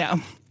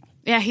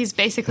 Yeah, he's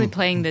basically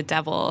playing the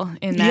devil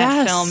in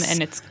that film,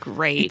 and it's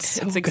great.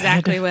 It's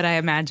exactly what I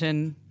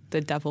imagine the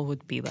devil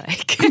would be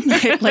like.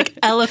 Right, like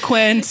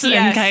eloquent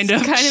and kind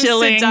of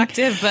chilling.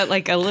 Seductive, but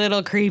like a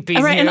little creepy.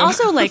 Right, and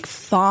also like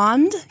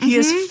fond. He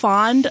is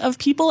fond of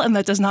people, and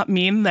that does not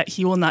mean that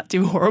he will not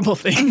do horrible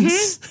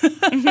things.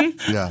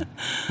 Yeah.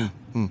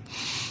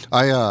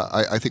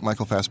 I think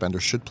Michael Fassbender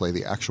should play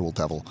the actual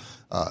devil.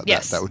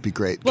 That would be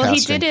great. Well,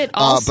 casting. he did it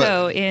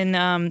also in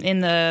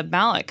the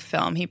Malick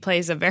film. He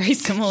plays a very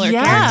similar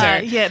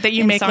character. Yeah, that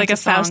you make like a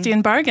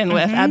Faustian bargain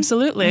with.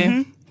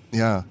 Absolutely.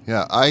 Yeah.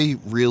 I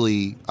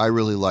really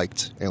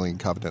liked Alien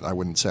Covenant. I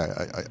wouldn't say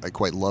I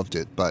quite loved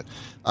it, but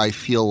I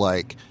feel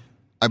like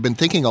I've been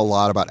thinking a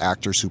lot about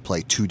actors who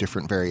play two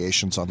different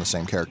variations on the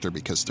same character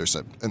because there's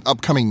an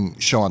upcoming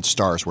show on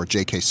Starz where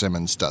J.K.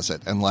 Simmons does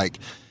it, and like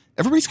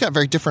everybody's got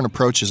very different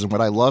approaches. And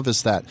what I love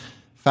is that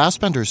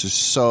Fassbender's is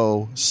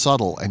so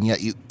subtle, and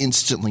yet you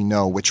instantly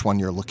know which one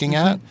you're looking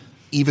at.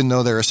 Even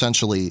though they're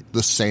essentially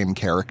the same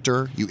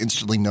character, you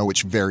instantly know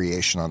which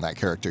variation on that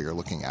character you're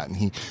looking at.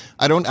 And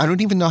I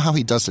don't even know how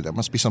he does it. It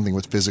must be something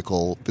with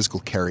physical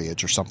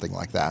carriage or something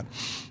like that.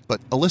 But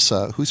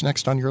Alyssa, who's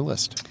next on your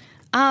list?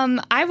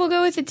 I will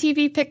go with a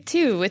TV pick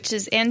too, which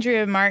is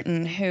Andrea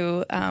Martin,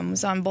 who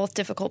was on both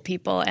Difficult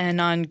People and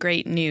on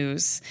Great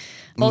News.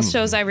 Both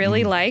shows I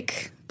really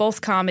like,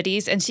 both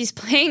comedies, and she's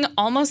playing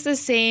almost the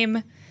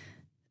same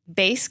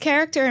base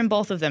character in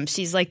both of them.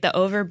 She's like the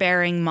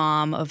overbearing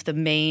mom of the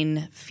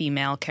main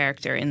female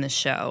character in the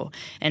show.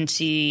 And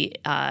she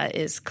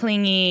is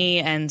clingy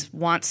and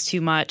wants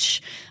too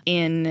much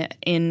in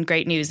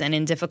Great News. And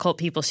in Difficult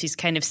People, she's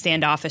kind of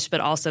standoffish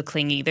but also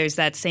clingy. There's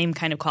that same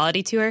kind of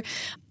quality to her.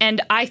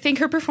 And I think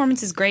her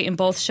performance is great in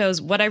both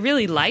shows. What I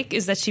really like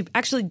is that she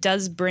actually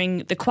does bring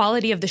the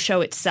quality of the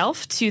show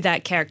itself to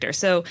that character.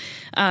 So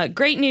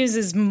Great News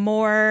is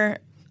more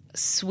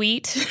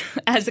sweet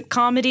as a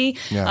comedy.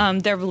 Yeah.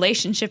 Their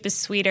relationship is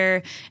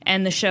sweeter,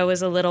 and the show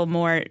is a little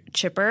more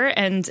chipper.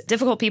 And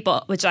Difficult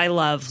People, which I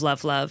love,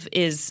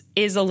 is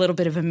a little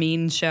bit of a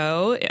mean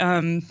show.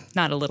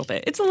 Not a little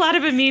bit. It's a lot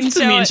of a mean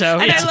show. A mean show.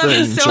 And Yeah. I love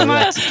it so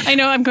much. I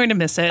know I'm going to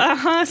miss it.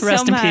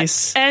 Rest in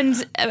peace.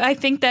 And I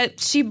think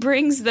that she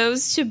brings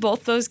those to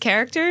both those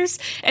characters.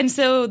 And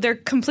so they're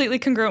completely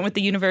congruent with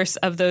the universe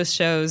of those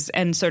shows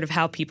and sort of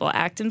how people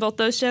act in both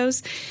those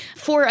shows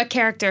for a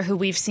character who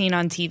we've seen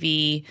on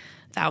TV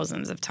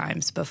thousands of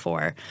times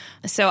before.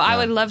 So I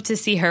would love to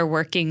see her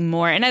working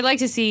more. And I'd like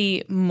to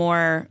see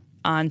more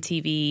on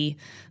TV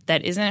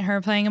that isn't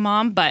her playing a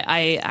mom. But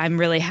I'm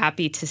really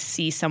happy to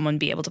see someone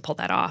be able to pull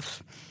that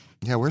off.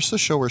 Yeah, where's the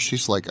show where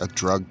she's like a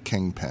drug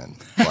kingpin,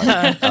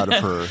 like out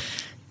of her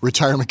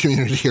retirement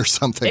community or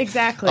something?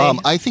 Exactly.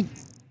 I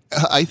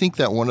think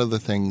that one of the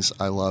things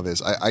I love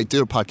is I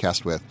did a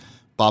podcast with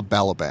Bob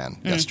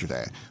Balaban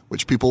yesterday,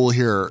 which people will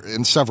hear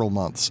in several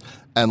months.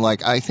 And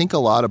like I think a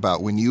lot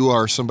about when you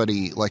are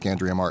somebody like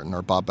Andrea Martin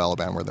or Bob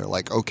Balaban, where they're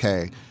like,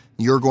 okay,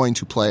 you're going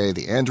to play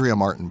the Andrea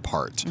Martin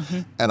part.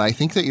 Mm-hmm. And I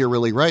think that you're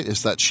really right,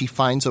 is that she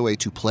finds a way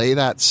to play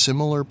that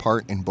similar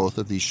part in both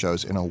of these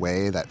shows in a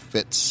way that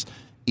fits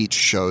each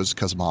show's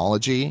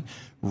cosmology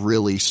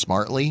really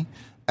smartly.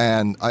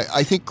 And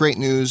I think Great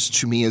News,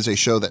 to me, is a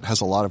show that has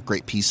a lot of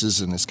great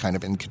pieces and is kind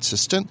of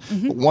inconsistent.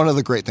 Mm-hmm. But one of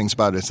the great things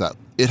about it is that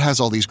it has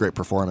all these great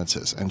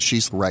performances, and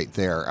she's right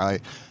there.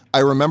 I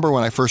remember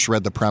when I first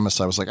read the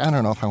premise, I was like, I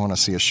don't know if I want to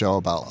see a show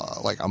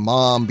about like a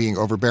mom being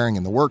overbearing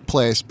in the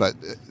workplace, but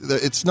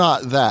it's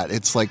not that.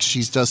 It's like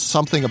she does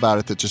something about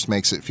it that just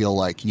makes it feel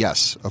like,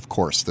 yes, of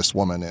course, this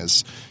woman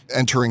is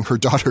entering her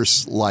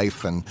daughter's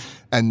life and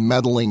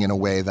meddling in a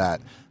way that,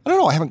 I don't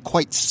know, I haven't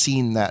quite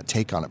seen that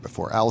take on it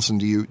before. Allison,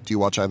 do you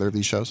watch either of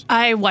these shows?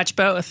 I watch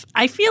both.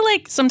 I feel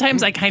like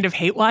sometimes I kind of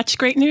hate watch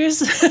Great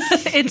News.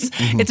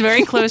 It's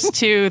very close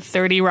to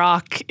 30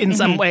 Rock in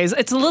some ways.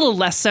 It's a little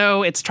less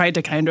so. It's tried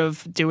to kind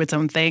of do its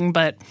own thing,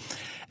 but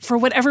for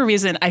whatever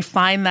reason, I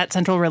find that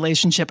central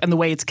relationship and the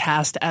way it's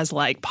cast as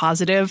like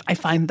positive, I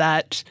find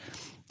that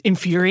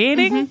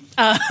infuriating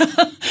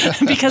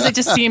because it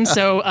just seems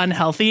so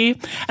unhealthy.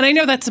 And I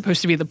know that's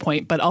supposed to be the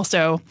point, but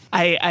also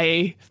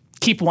I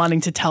keep wanting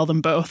to tell them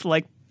both,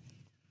 like,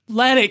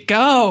 let it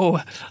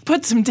go,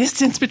 put some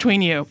distance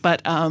between you.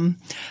 But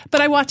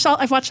I've watched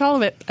all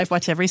of it. I've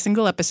watched every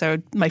single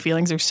episode. My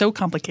feelings are so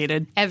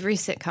complicated. Every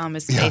sitcom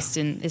is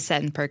is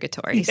set in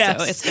purgatory, yes.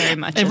 So it's very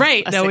much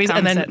right. a Always, sitcom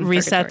and then set in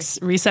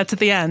resets at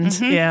the end.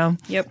 Mm-hmm. Yeah.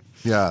 Yep.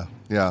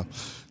 Yeah.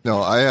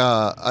 No,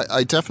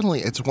 I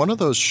definitely. It's one of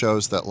those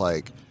shows that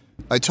like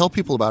I tell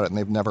people about it and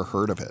they've never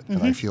heard of it,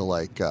 and I feel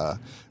like, and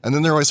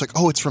then they're always like,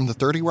 "Oh, it's from the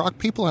 30 Rock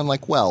people." I'm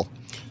like, well,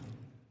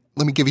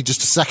 let me give you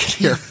just a second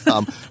here.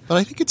 But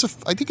I think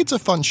it's a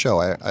fun show.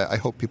 I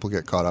hope people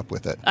get caught up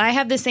with it. I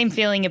have the same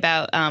feeling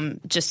about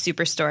just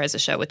Superstore as a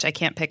show, which I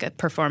can't pick a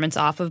performance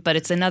off of, but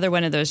it's another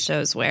one of those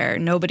shows where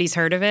nobody's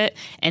heard of it,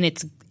 and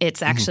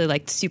it's actually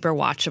like super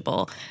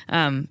watchable.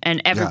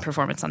 And every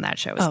performance on that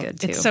show is good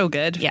too. It's so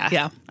good.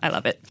 Yeah. I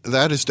love it.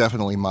 That is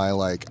definitely my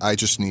like. I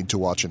just need to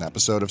watch an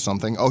episode of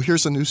something. Oh,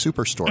 here's a new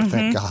Superstore.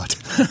 Thank God.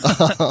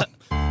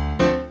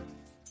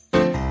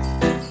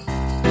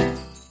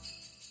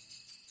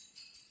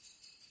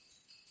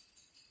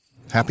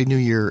 Happy New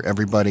Year,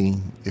 everybody.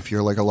 If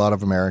you're like a lot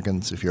of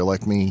Americans, if you're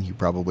like me, you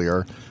probably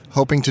are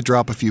hoping to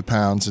drop a few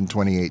pounds in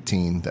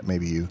 2018 that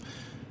maybe you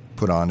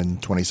put on in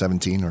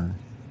 2017 or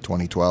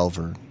 2012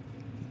 or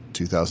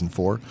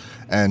 2004.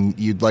 And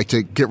you'd like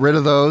to get rid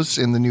of those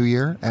in the new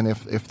year. And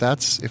if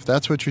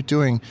that's what you're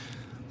doing,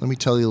 let me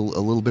tell you a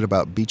little bit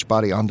about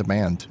Beachbody On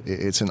Demand.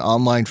 It's an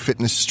online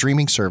fitness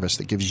streaming service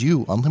that gives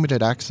you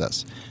unlimited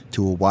access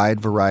to a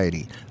wide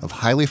variety of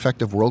highly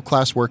effective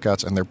world-class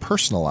workouts, and they're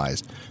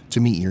personalized to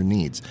meet your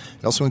needs.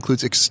 It also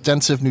includes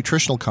extensive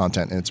nutritional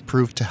content, and it's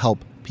proved to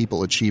help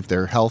people achieve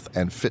their health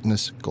and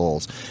fitness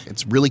goals.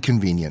 It's really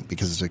convenient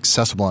because it's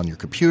accessible on your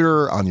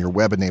computer, on your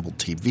web-enabled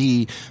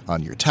TV,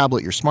 on your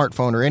tablet, your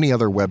smartphone, or any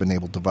other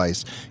web-enabled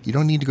device. You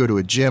don't need to go to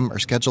a gym or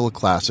schedule a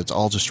class. It's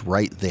all just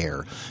right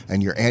there.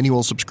 And your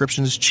annual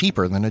subscription is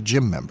cheaper than a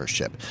gym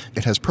membership.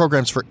 It has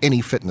programs for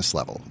any fitness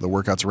level. The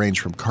workouts range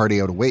from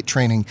cardio to weight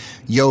training,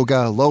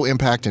 yoga, low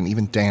impact, and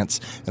even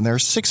dance. And there are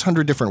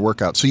 600 different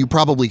workouts, so you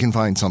probably can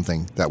find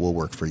something that will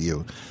work for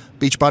you.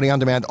 Beachbody On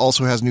Demand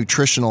also has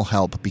nutritional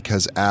help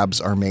because abs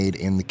are made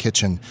in the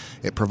kitchen.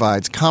 It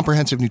provides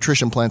comprehensive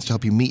nutrition plans to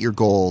help you meet your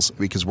goals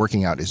because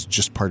working out is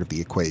just part of the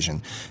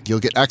equation. You'll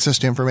get access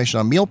to information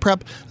on meal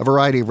prep, a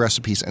variety of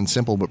recipes, and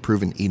simple but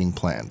proven eating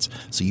plans.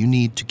 So you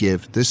need to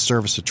give this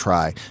service a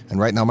try. And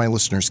right now my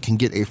listeners can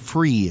get a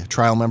free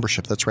trial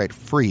membership. That's right,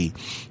 free,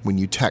 when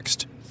you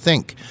text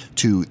THINK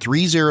to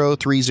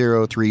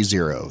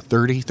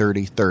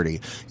 303030.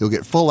 You'll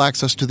get full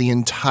access to the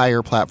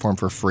entire platform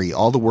for free.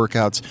 All the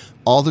workouts,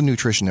 all the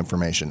nutrition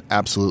information,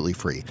 absolutely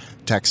free.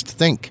 Text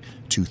THINK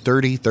to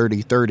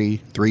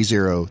 303030.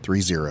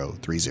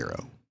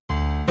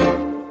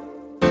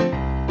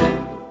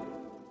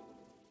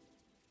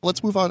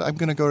 Let's move on. I'm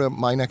going to go to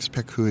my next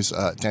pick, who is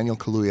Daniel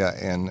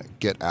Kaluuya in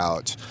Get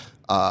Out.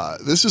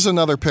 This is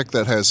another pick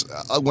that has,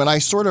 when I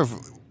sort of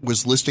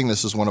was listing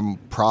this as one of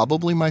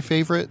probably my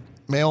favorite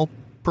male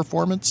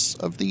performance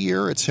of the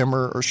year, it's him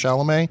or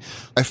Chalamet.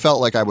 I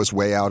felt like I was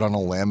way out on a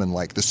limb and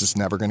like, this is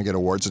never going to get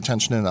awards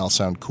attention and I'll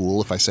sound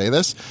cool if I say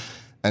this.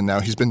 And now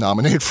he's been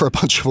nominated for a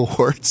bunch of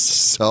awards,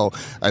 so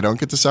I don't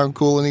get to sound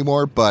cool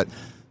anymore. But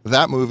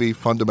that movie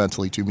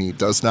fundamentally to me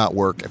does not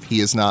work if he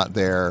is not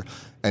there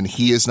and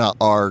he is not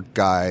our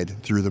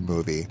guide through the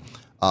movie.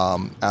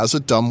 As a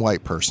dumb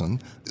white person,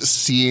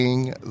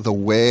 seeing the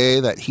way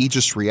that he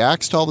just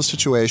reacts to all the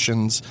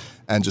situations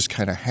and just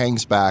kind of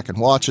hangs back and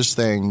watches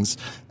things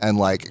and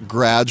like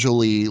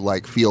gradually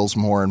like feels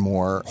more and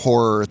more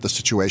horror at the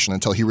situation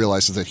until he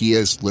realizes that he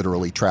is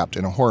literally trapped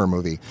in a horror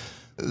movie.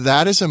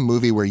 That is a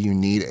movie where you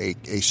need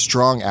a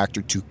strong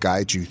actor to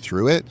guide you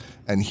through it,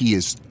 and he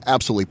is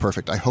absolutely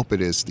perfect. I hope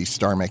it is the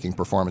star-making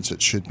performance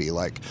it should be.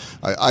 Like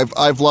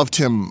I've loved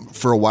him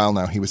for a while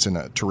now. He was in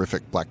a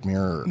terrific Black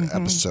Mirror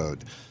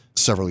episode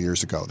several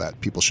years ago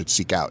that people should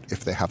seek out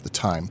if they have the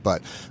time.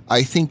 But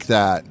I think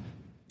that,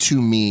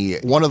 to me,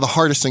 one of the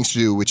hardest things to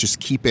do, which is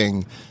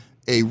keeping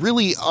a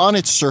really, on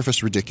its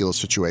surface, ridiculous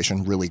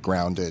situation really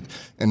grounded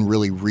and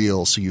really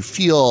real, so you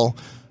feel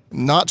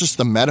not just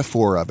the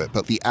metaphor of it,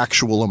 but the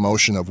actual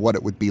emotion of what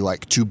it would be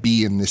like to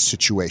be in this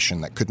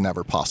situation that could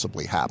never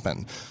possibly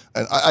happen.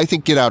 And I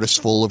think Get Out is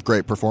full of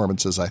great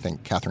performances. I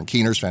think Catherine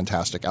Keener's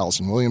fantastic.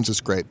 Allison Williams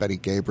is great. Betty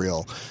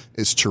Gabriel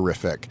is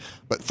terrific.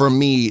 But for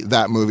me,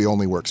 that movie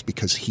only works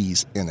because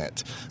he's in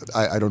it.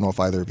 I don't know if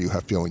either of you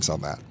have feelings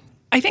on that.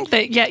 I think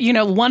that,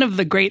 one of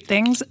the great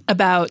things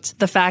about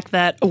the fact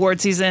that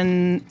award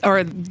season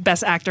or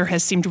Best Actor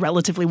has seemed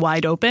relatively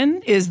wide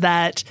open is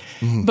that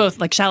both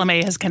like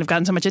Chalamet has kind of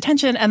gotten so much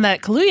attention and that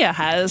Kaluuya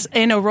has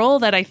in a role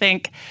that I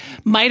think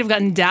might have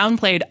gotten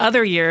downplayed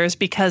other years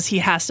because he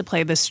has to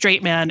play this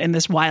straight man in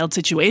this wild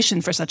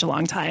situation for such a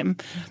long time.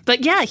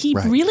 But yeah, he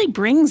really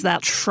brings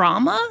that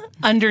trauma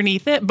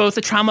underneath it, both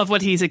the trauma of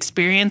what he's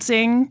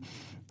experiencing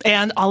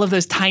and all of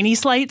those tiny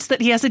slights that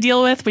he has to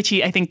deal with, which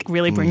I think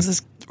really brings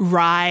this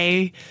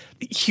wry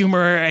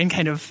humor and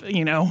kind of,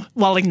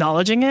 while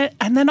acknowledging it.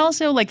 And then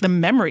also like the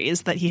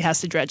memories that he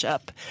has to dredge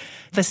up.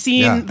 The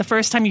scene, the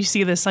first time you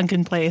see the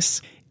sunken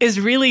place is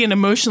really an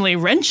emotionally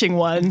wrenching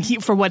one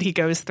for what he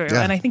goes through.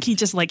 Yeah. And I think he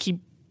just he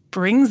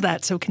brings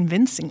that so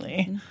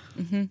convincingly.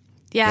 Mm-hmm.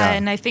 Yeah,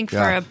 and I think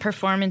for a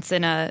performance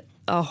in a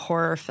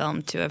horror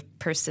film to have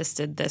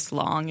persisted this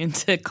long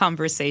into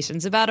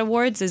conversations about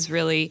awards is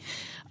really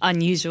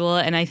unusual.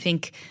 And I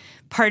think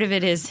part of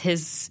it is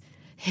his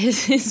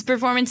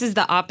performance is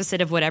the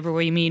opposite of whatever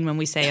we mean when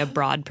we say a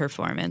broad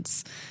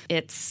performance.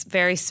 It's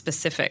very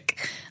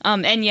specific.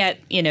 And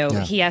yet,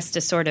 he has to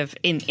sort of,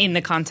 in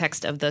the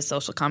context of the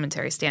social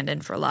commentary, stand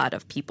in for a lot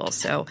of people.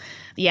 So,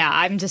 yeah,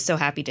 I'm just so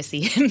happy to see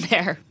him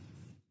there.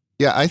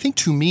 Yeah, I think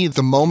to me,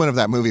 the moment of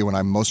that movie when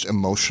I'm most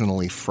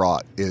emotionally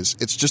fraught is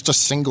it's just a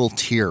single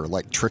tear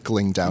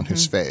trickling down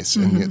his face.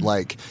 And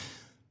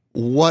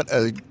what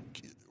a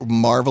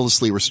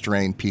marvelously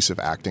restrained piece of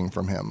acting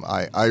from him.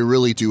 I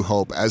really do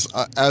hope, as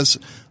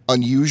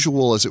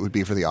unusual as it would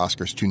be for the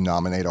Oscars to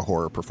nominate a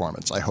horror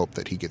performance, I hope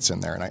that he gets in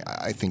there, and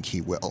I think he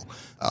will.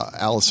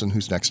 Allison,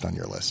 who's next on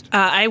your list?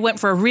 I went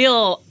for a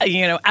real,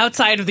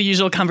 outside of the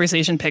usual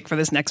conversation pick for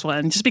this next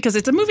one, just because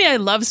it's a movie I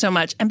love so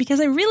much, and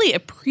because I really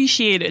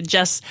appreciated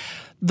just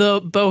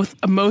the both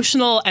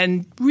emotional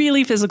and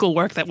really physical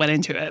work that went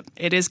into it.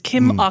 It is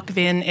Kim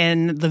Ok-Vin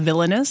in The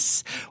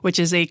Villainous, which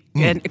is a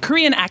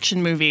Korean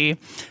action movie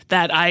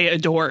that I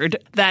adored,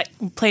 that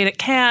played at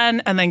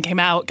Cannes and then came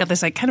out, got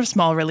this kind of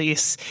small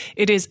release.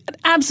 It is an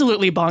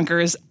absolutely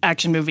bonkers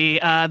action movie.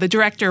 The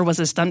director was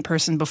a stunt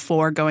person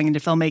before going into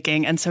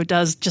filmmaking, and so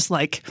does just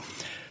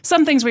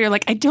some things where you're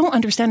I don't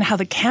understand how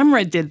the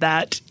camera did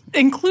that,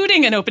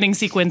 including an opening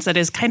sequence that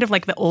is kind of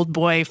like the old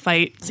boy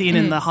fight scene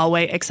in the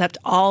hallway, except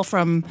all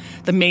from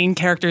the main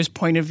character's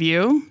point of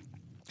view.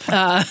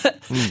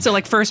 So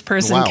first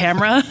person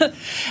camera.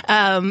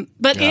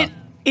 But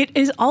it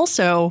is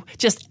also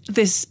just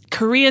this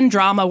Korean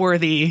drama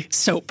worthy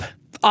soap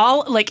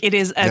All like it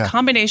is a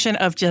combination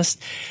of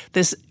just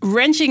this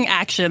wrenching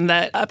action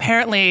that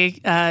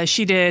apparently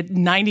she did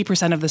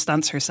 90% of the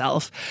stunts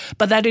herself,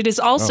 but that it is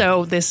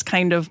also this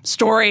kind of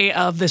story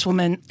of this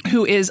woman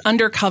who is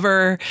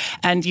undercover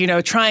and, you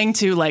know, trying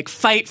to like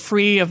fight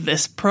free of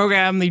this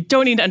program. You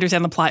don't need to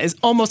understand the plot. It's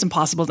almost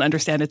impossible to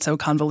understand. It's so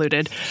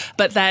convoluted,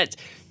 but that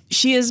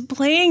she is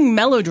playing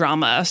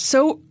melodrama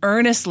so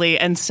earnestly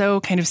and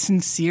so kind of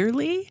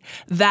sincerely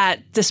that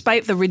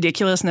despite the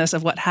ridiculousness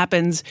of what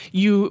happens,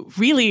 you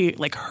really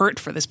like hurt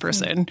for this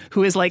person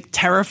who is like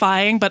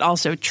terrifying but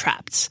also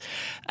trapped.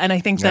 And I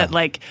think that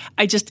like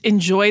I just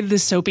enjoyed the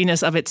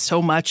soapiness of it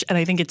so much. And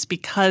I think it's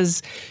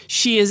because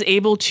she is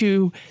able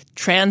to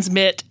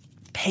transmit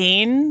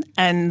pain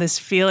and this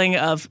feeling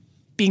of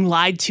being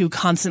lied to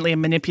constantly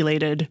and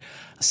manipulated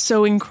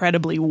so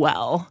incredibly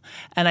well.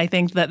 And I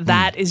think that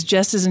that is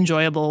just as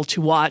enjoyable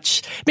to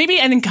watch. Maybe,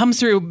 and it comes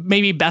through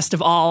maybe best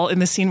of all in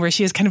the scene where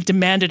she has kind of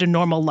demanded a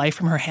normal life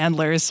from her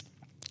handlers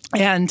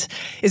and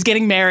is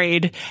getting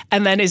married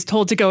and then is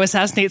told to go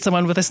assassinate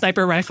someone with a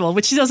sniper rifle,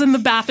 which she does in the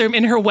bathroom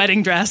in her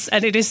wedding dress.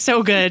 And it is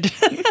so good.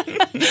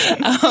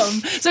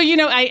 So, you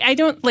know, I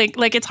don't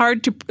like it's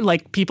hard to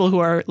like people who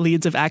are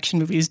leads of action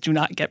movies do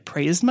not get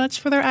praised much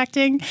for their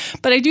acting.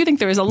 But I do think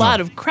there is a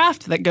lot of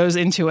craft that goes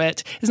into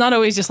it. It's not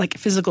always just like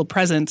physical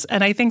presence.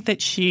 And I think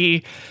that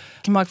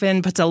Kim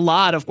Mok-Vin puts a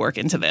lot of work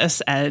into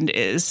this and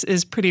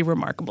is pretty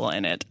remarkable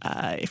in it.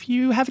 If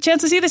you have a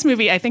chance to see this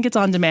movie, I think it's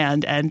on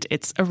demand and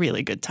it's a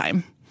really good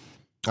time.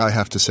 I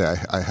have to say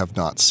I have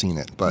not seen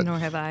it, but nor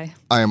have I.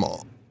 I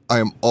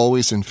am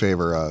always in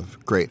favor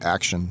of great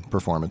action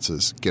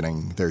performances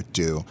getting their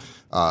due.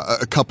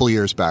 A couple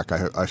years back,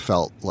 I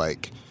felt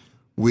like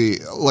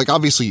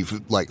obviously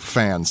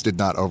fans did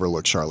not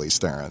overlook Charlize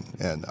Theron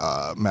in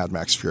Mad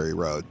Max Fury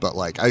Road, but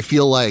like I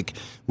feel like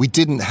we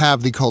didn't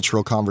have the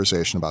cultural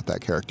conversation about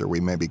that character we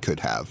maybe could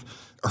have.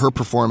 Her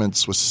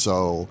performance was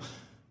so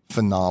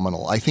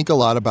phenomenal. I think a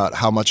lot about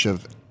how much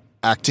of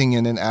acting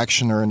in an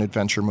action or an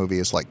adventure movie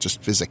is like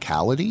just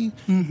physicality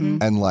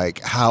and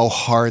like how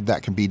hard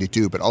that can be to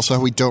do, but also how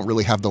we don't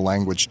really have the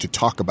language to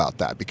talk about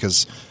that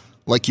because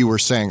like you were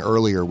saying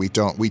earlier, we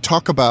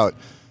talk about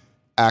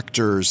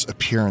actors'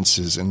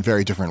 appearances in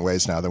very different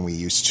ways now than we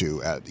used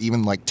to at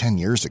even like 10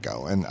 years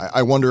ago. And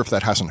I wonder if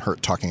that hasn't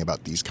hurt talking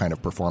about these kind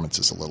of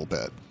performances a little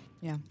bit.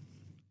 Yeah.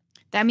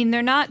 I mean,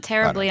 they're not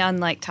terribly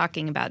unlike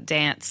talking about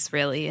dance,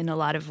 really, in a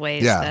lot of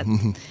ways. Yeah.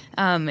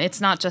 That, it's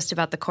not just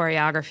about the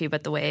choreography,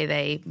 but the way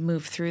they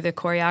move through the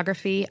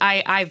choreography.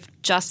 I've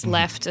just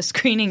left a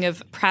screening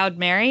of Proud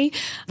Mary,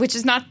 which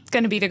is not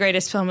going to be the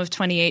greatest film of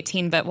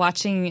 2018, but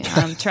watching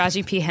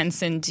Taraji P.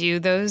 Henson do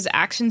those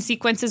action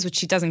sequences, which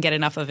she doesn't get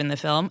enough of in the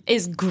film,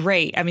 is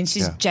great. I mean,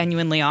 she's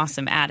genuinely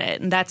awesome at it.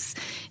 And that's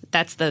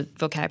the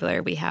vocabulary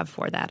we have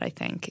for that, I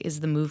think, is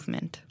the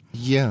movement.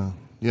 Yeah.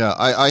 Yeah,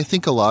 I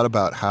think a lot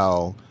about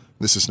how,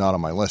 this is not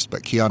on my list,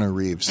 but Keanu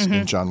Reeves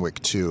in John Wick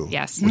 2,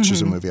 which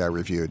is a movie I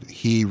reviewed,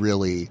 he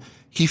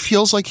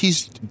feels like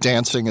he's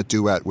dancing a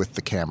duet with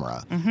the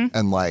camera.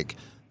 And like,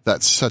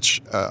 that's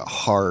such a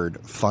hard,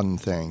 fun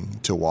thing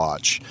to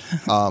watch.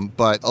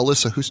 But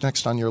Alyssa, who's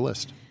next on your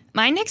list?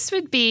 My next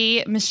would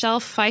be Michelle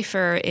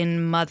Pfeiffer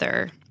in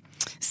Mother.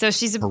 So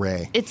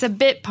it's a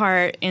bit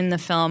part in the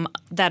film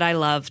that I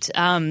loved.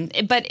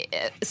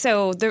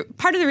 So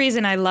part of the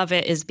reason I love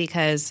it is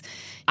because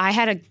I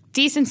had a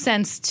decent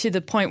sense to the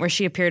point where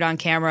she appeared on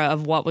camera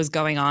of what was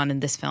going on in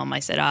this film. I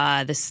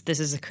said, this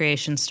is a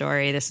creation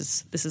story. This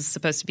is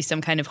supposed to be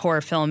some kind of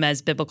horror film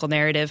as biblical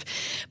narrative.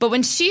 But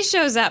when she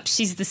shows up,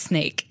 she's the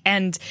snake.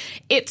 And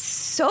it's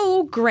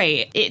so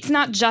great. It's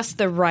not just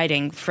the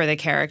writing for the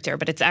character,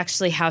 but it's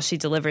actually how she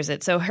delivers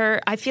it. So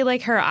I feel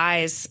like her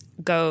eyes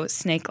go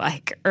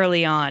snake-like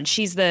early on.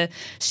 She's the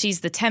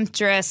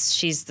temptress,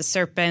 she's the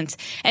serpent,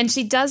 and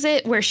she does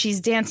it where she's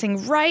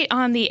dancing right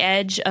on the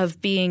edge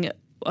of being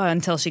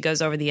until she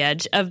goes over the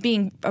edge of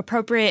being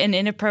appropriate and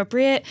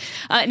inappropriate.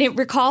 And it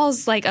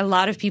recalls like a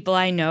lot of people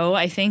I know,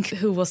 I think,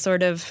 who will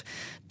sort of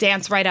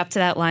dance right up to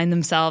that line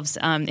themselves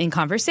in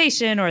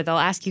conversation, or they'll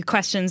ask you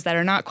questions that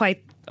are not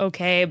quite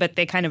okay, but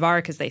they kind of are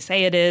because they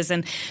say it is.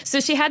 And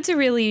so she had to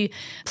really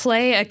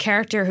play a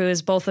character who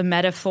is both a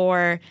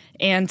metaphor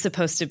and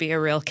supposed to be a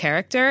real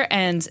character.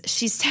 And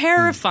she's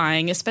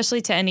terrifying,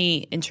 especially to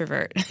any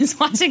introvert who's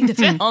watching the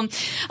film.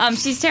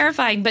 She's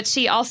terrifying, but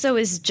she also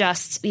is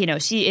just,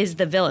 she is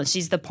the villain.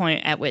 She's the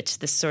point at which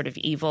this sort of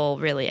evil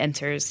really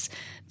enters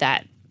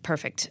that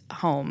perfect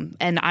home,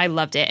 and I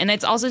loved it. And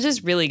it's also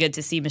just really good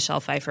to see Michelle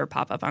Pfeiffer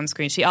pop up on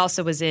screen. She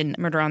also was in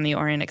Murder on the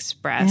Orient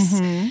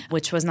Express,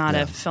 which was not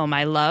a film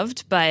I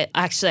loved, but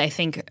actually I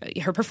think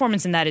her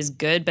performance in that is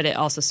good, but it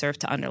also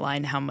served to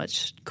underline how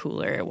much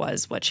cooler it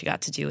was what she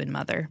got to do in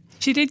Mother.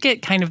 She did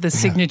get kind of the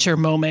signature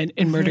moment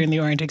in Murder in the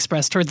Orient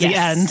Express towards the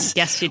end.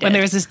 Yes, she did. When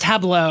there's this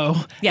tableau,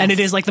 and it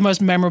is like the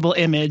most memorable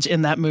image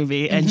in that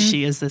movie, and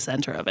she is the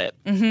center of it.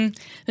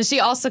 But she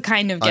also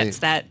kind of gets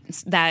that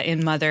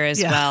in Mother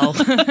as well.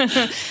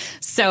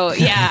 So,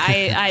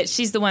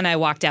 she's the one I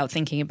walked out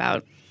thinking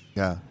about.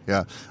 Yeah.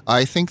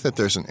 I think that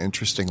there's an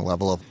interesting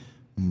level of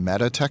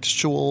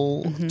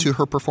metatextual to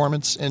her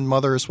performance in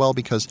Mother as well,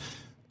 because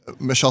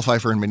Michelle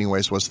Pfeiffer in many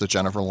ways was the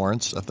Jennifer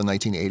Lawrence of the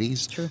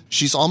 1980s. True.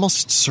 She's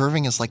almost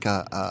serving as like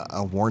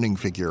a warning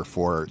figure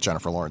for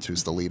Jennifer Lawrence,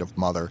 who's the lead of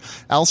Mother.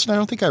 Allison, I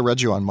don't think I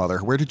read you on Mother.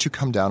 Where did you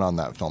come down on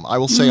that film? I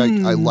will say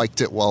I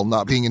liked it while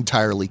not being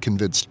entirely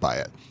convinced by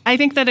it. I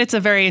think that it's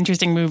a very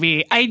interesting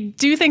movie. I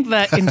do think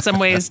that in some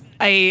ways,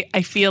 I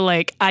feel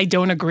like I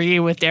don't agree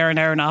with Darren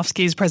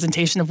Aronofsky's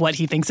presentation of what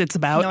he thinks it's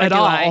about at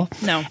all.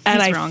 No,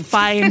 and he's I wrong.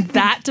 find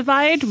that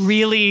divide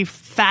really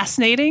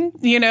fascinating.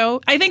 You know,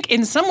 I think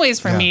in some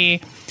ways for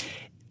me,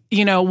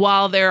 you know,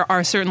 while there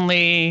are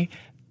certainly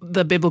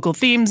the biblical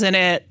themes in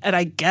it, and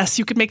I guess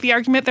you could make the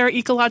argument there are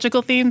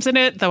ecological themes in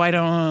it, though I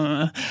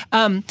don't.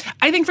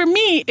 I think for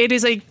me, it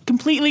is a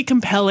completely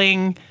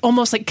compelling,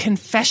 almost like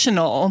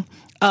confessional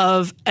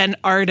of an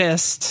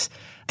artist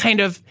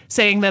kind of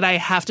saying that I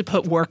have to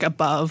put work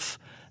above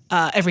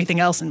everything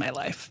else in my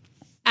life,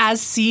 as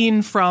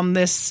seen from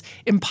this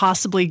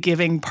impossibly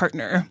giving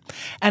partner.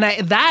 And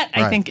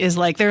I think is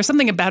like, there's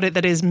something about it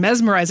that is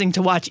mesmerizing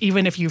to watch,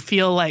 even if you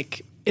feel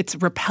like it's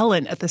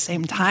repellent at the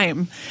same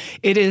time.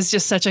 It is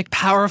just such a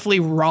powerfully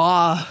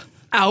raw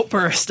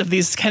outburst of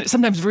these kind of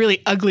sometimes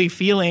really ugly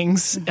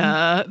feelings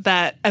and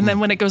then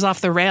when it goes off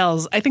the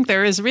rails, I think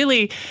there is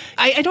really,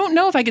 I don't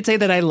know if I could say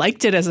that I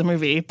liked it as a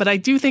movie, but I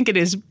do think it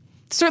is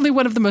certainly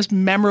one of the most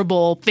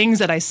memorable things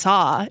that I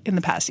saw in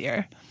the past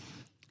year.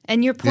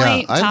 And your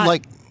point,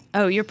 Todd,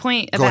 your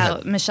point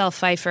about Michelle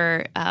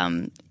Pfeiffer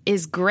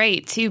is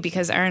great too,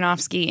 because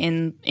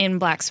Aronofsky in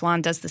Black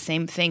Swan does the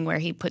same thing where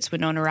he puts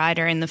Winona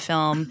Ryder in the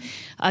film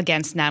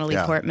against Natalie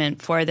Portman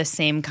for the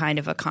same kind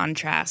of a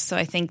contrast. So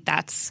I think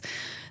that's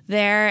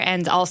there,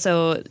 and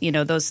also, you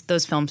know,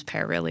 those films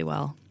pair really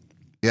well.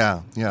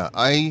 Yeah.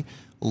 I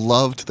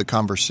loved the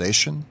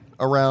conversation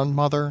around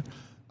Mother.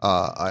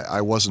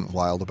 I wasn't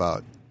wild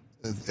about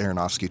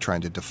Aronofsky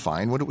trying to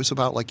define what it was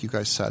about, like you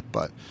guys said,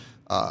 but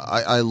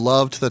I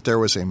loved that there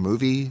was a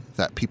movie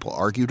that people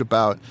argued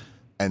about.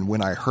 And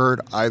when I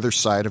heard either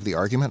side of the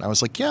argument, I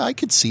was like, yeah, I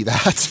could see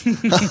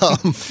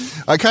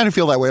that. I kind of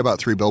feel that way about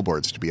Three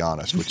Billboards, to be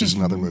honest, which is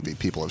another movie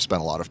people have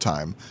spent a lot of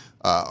time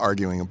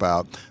arguing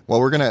about. Well,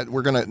 we're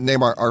gonna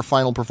name our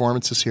final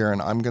performances here,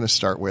 and I'm gonna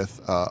start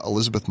with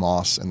Elizabeth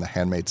Moss in The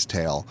Handmaid's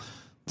Tale.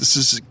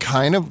 This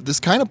kind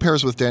of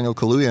pairs with Daniel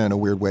Kaluuya in a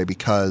weird way,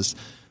 because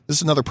this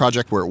is another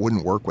project where it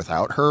wouldn't work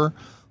without her.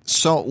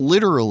 So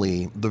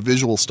literally, the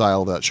visual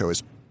style of that show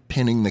is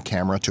pinning the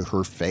camera to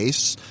her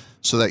face,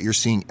 so that you're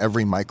seeing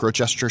every micro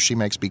gesture she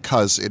makes,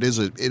 because it is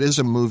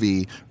a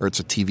movie, or it's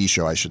a TV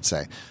show, I should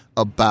say,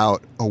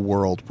 about a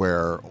world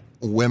where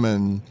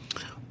women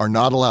are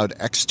not allowed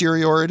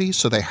exteriority,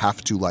 so they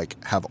have to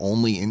like have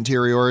only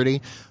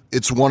interiority.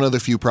 It's one of the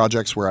few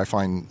projects where I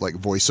find like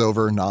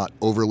voiceover not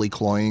overly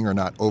cloying or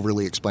not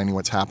overly explaining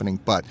what's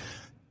happening, but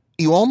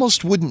you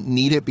almost wouldn't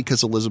need it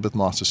because Elizabeth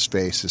Moss's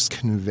face is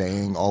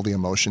conveying all the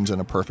emotions in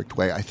a perfect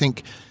way. I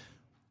think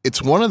it's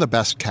one of the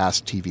best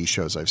cast TV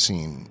shows I've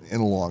seen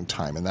in a long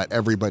time, and that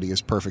everybody is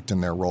perfect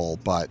in their role.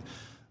 But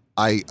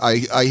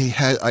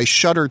I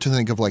shudder to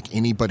think of like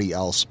anybody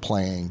else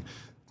playing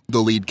the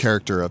lead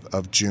character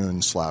of June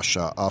 /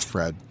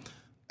 Offred.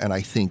 And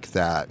I think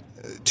that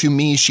to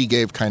me, she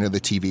gave kind of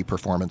the TV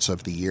performance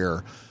of the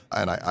year.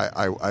 And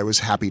I was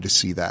happy to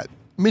see that.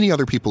 Many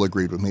other people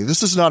agreed with me.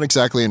 This is not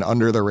exactly an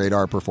under the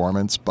radar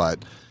performance,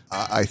 but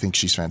I think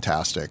she's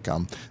fantastic.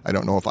 I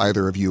don't know if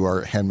either of you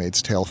are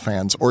Handmaid's Tale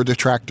fans or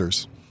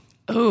detractors.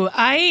 Oh,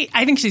 I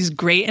think she's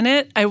great in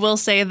it. I will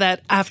say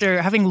that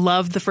after having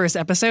loved the first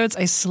episodes,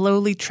 I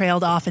slowly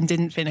trailed off and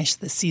didn't finish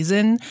the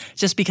season,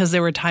 just because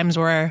there were times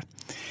where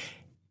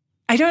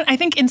I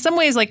think in some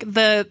ways, like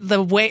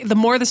the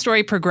more the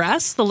story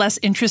progressed, the less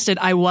interested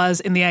I was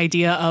in the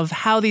idea of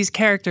how these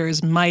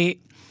characters might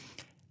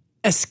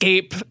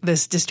escape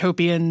this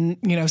dystopian,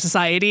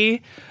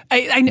 society.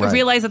 I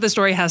realize that the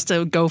story has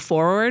to go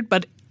forward,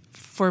 but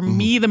for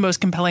me, the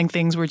most compelling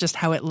things were just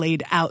how it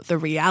laid out the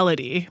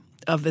reality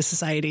of the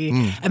society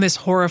and this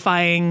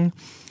horrifyingly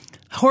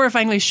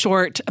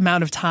short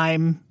amount of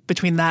time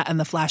between that and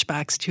the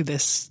flashbacks to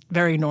this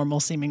very normal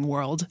seeming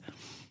world.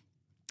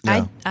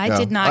 Yeah, I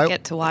did not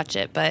get to watch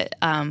it, but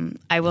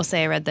I will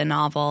say I read the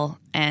novel,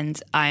 and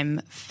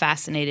I'm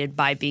fascinated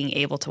by being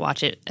able to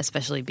watch it,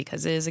 especially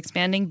because it is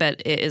expanding,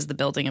 but it is the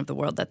building of the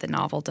world that the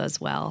novel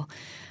does well.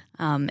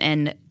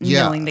 And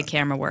knowing the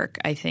camera work,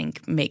 I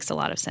think, makes a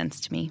lot of sense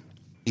to me.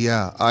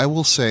 Yeah, I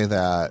will say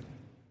that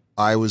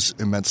I was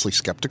immensely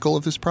skeptical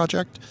of this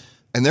project.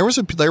 And there was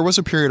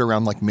a period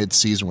around like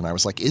mid-season when I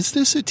was like, is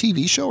this a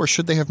TV show or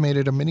should they have made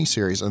it a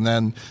miniseries? And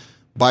then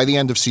by the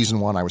end of season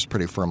 1, I was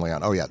pretty firmly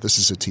on, oh yeah, this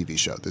is a TV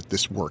show. That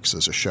this works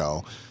as a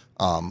show.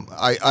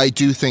 I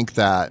do think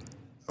that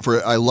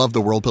I love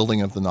the world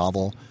building of the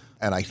novel,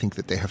 And I think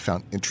that they have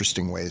found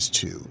interesting ways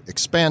to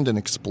expand and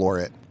explore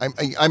it.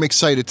 I'm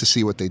excited to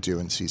see what they do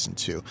in season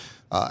 2.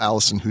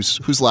 Allison,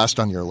 who's last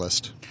on your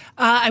list?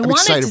 I'm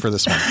excited for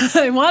this one.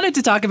 I wanted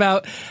to talk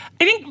about,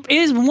 I think it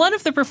is one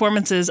of the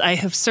performances I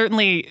have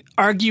certainly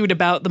argued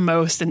about the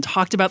most and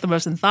talked about the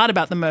most and thought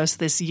about the most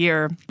this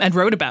year and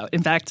wrote about,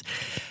 in fact.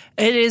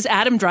 It is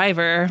Adam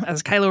Driver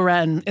as Kylo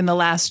Ren in The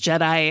Last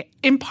Jedi,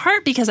 in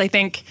part because I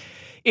think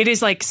it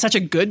is like such a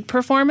good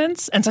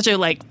performance and such a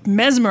like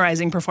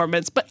mesmerizing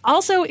performance, but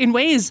also in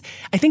ways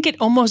I think it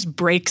almost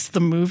breaks the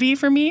movie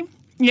for me.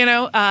 You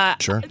know,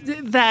 sure.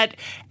 That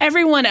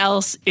everyone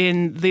else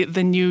in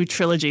the new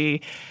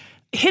trilogy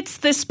hits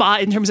this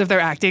spot in terms of their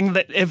acting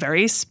that a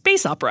very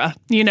space opera.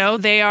 You know,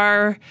 they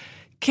are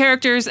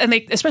characters, and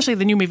they, especially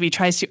the new movie,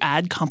 tries to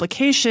add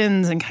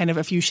complications and kind of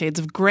a few shades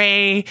of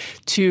gray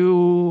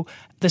to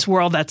this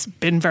world that's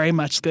been very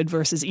much good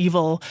versus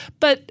evil.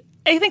 But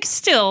I think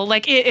still,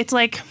 like, it's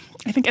like,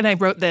 I think, and I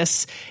wrote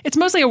this, it's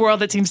mostly a world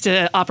that seems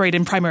to operate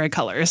in primary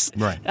colors.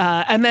 Right.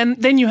 And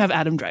then you have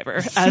Adam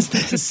Driver as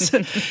this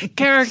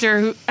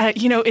character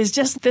who, is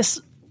just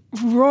this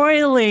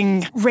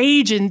roiling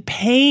rage and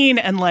pain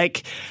and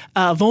like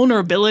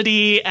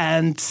vulnerability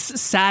and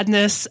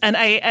sadness. And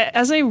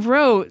as I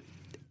wrote,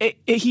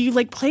 he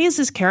like plays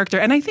his character,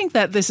 and I think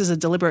that this is a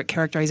deliberate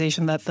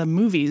characterization that the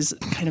movies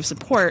kind of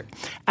support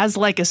as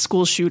like a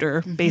school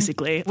shooter,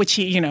 basically, which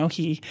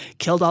he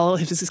killed all of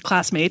his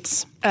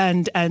classmates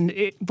and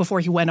before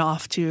he went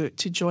off to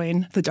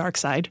join the dark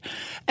side.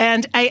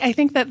 And I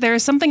think that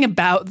there's something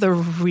about the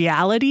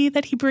reality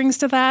that he brings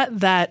to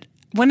that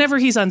whenever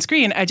he's on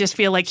screen, I just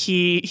feel like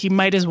he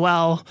might as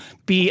well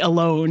be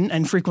alone,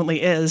 and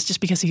frequently is, just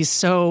because he's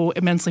so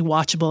immensely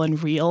watchable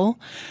and real.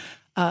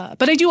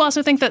 But I do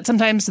also think that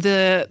sometimes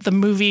the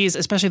movies,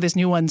 especially this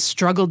new one,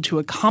 struggled to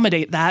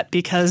accommodate that,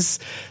 because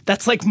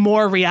that's like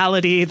more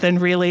reality than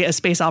really a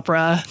space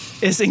opera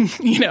is,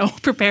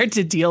 prepared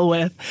to deal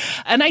with.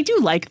 And I do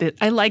like that.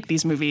 I like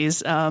these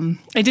movies. I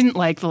didn't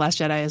like The Last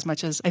Jedi as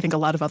much as I think a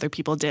lot of other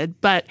people did,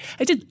 but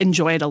I did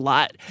enjoy it a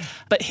lot.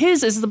 But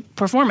his is the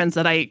performance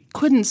that I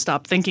couldn't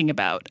stop thinking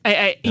about.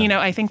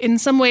 I think in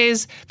some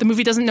ways the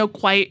movie doesn't know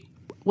quite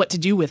what to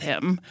do with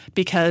him,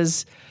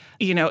 because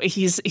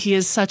he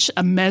is such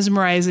a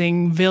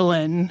mesmerizing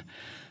villain.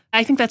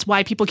 I think that's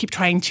why people keep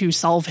trying to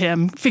solve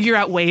him, figure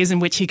out ways in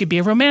which he could be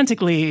a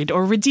romantic lead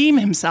or redeem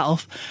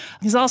himself.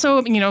 He's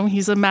also,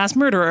 he's a mass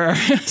murderer.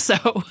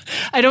 So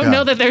I don't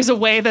know that there's a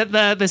way that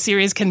the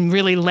series can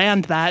really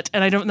land that,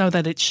 and I don't know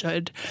that it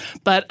should.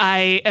 But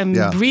I am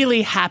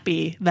really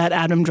happy that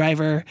Adam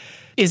Driver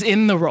is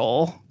in the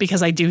role,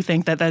 because I do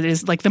think that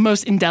is like the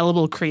most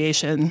indelible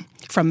creation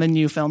from the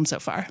new film so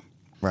far.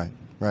 Right.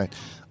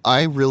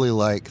 I really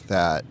like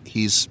that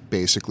he's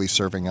basically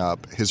serving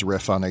up his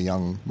riff on a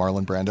young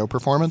Marlon Brando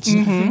performance.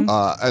 Mm-hmm.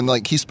 And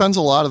like he spends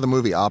a lot of the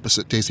movie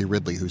opposite Daisy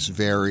Ridley, who's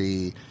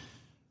very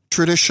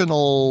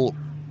traditional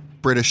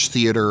British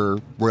theater,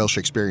 Royal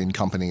Shakespearean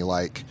Company,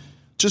 like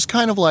just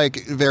kind of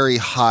like very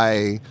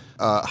high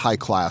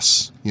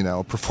class,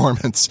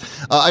 performance.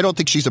 I don't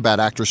think she's a bad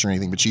actress or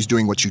anything, but she's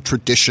doing what you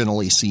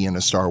traditionally see in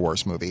a Star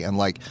Wars movie. And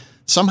like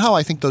somehow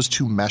I think those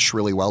two mesh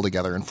really well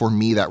together. And for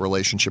me, that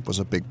relationship was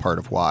a big part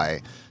of why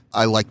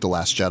I liked The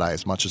Last Jedi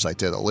as much as I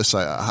did.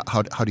 Alyssa,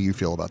 how do you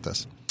feel about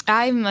this?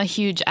 I'm a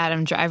huge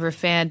Adam Driver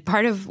fan.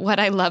 Part of what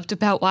I loved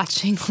about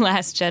watching The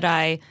Last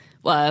Jedi,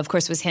 well, of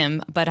course, was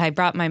him. But I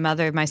brought my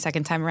mother my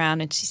second time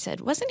around, and she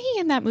said, "Wasn't he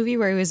in that movie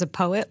where he was a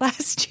poet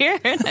last year?"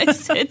 And I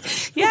said,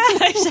 "Yeah."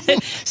 I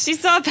said, she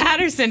saw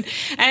Patterson,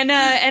 and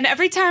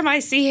every time I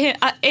see him,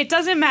 it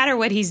doesn't matter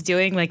what he's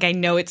doing. Like, I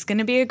know it's going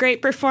to be a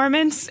great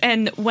performance.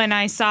 And when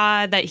I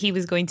saw that he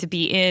was going to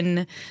be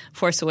in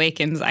Force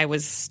Awakens, I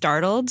was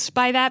startled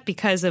by that,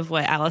 because of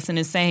what Allison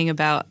is saying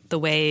about the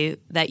way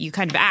that you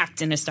kind of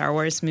act in a Star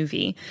Wars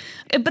movie.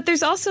 But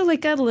there's also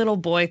like a little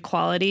boy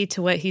quality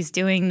to what he's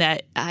doing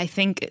that I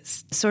think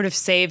sort of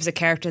saves a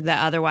character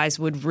that otherwise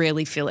would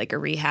really feel like a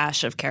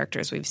rehash of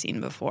characters we've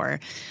seen before.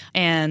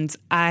 And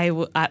I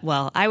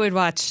would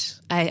watch,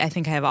 I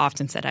think I have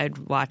often said I'd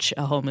watch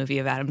a whole movie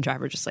of Adam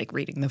Driver just like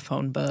reading the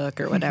phone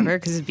book or whatever,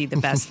 because it'd be the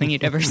best thing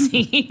you'd ever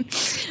seen.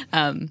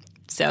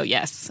 So,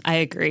 yes, I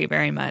agree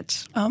very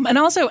much. And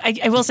also,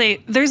 I will say,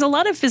 there's a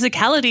lot of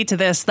physicality to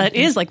this that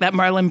is like that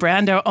Marlon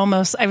Brando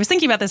almost. I was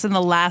thinking about this in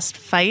The Last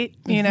Fight,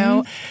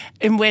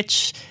 in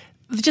which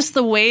just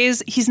the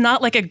ways he's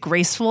not like a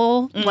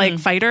graceful like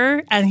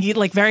fighter, and he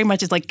like very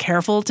much is like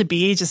careful to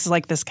be just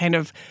like this kind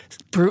of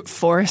brute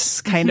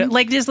force kind of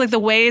like just like the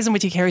ways in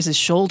which he carries his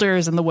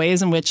shoulders and the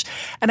ways in which,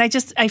 and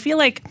I feel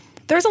like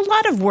there's a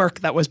lot of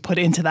work that was put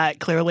into that,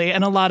 clearly,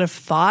 and a lot of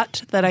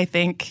thought that I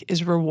think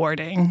is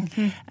rewarding.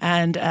 Mm-hmm.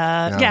 And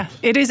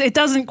it is. It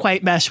doesn't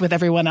quite mesh with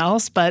everyone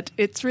else, but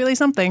it's really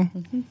something.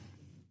 Mm-hmm.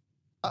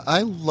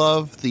 I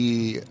love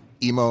the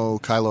emo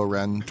Kylo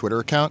Ren Twitter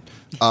account,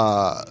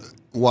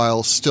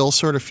 while still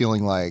sort of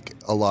feeling like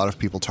a lot of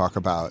people talk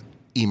about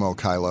emo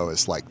Kylo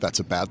as like that's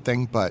a bad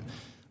thing, but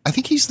I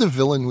think he's the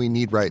villain we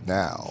need right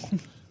now.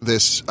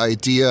 This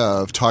idea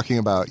of talking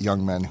about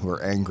young men who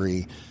are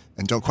angry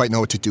and don't quite know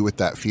what to do with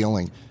that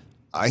feeling.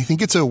 I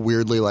think it's a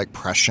weirdly like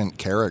prescient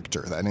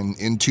character that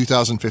in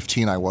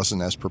 2015 I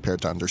wasn't as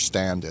prepared to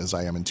understand as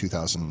I am in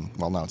 2000.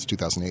 Well, now it's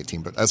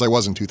 2018, but as I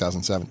was in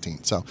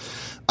 2017. So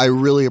I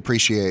really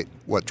appreciate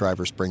what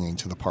Driver's bringing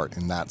to the part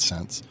in that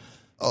sense.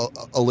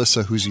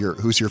 Alyssa, who's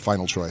your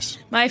final choice?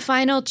 My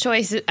final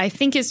choice, I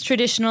think, is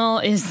traditional,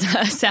 is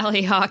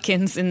Sally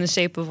Hawkins in The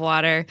Shape of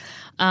Water.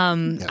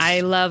 Yes. I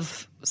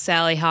love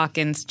Sally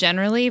Hawkins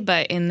generally,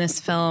 but in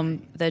this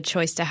film, the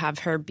choice to have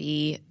her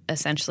be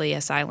essentially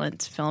a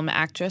silent film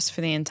actress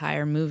for the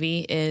entire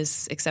movie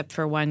is, except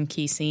for one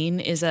key scene,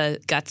 is a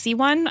gutsy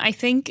one, I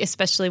think,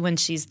 especially when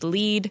she's the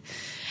lead,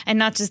 and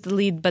not just the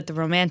lead, but the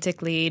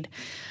romantic lead.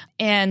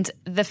 And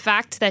the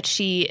fact that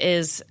she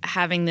is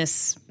having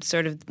this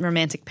sort of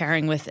romantic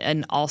pairing with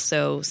an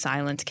also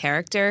silent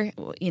character,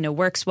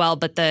 works well.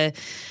 But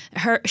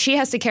she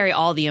has to carry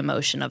all the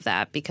emotion of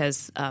that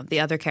because the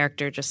other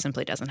character just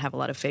simply doesn't have a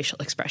lot of facial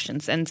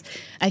expressions. And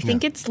I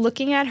think it's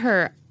looking at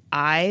her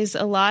eyes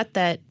a lot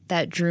that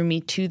drew me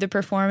to the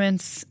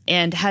performance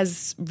and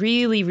has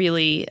really,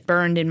 really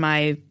burned in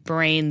my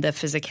brain the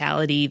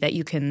physicality that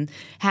you can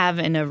have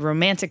in a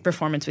romantic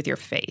performance with your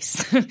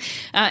face.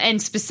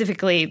 And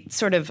specifically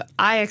sort of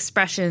eye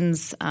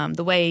expressions,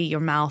 the way your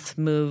mouth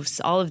moves,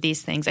 all of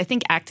these things. I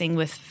think acting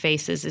with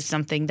faces is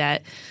something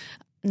that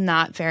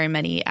not very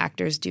many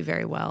actors do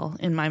very well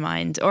in my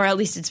mind, or at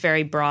least it's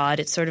very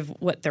broad. It's sort of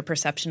what their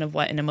perception of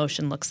what an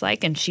emotion looks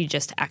like, and she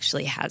just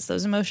actually has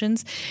those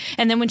emotions.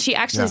 And then when she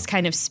actually is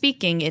kind of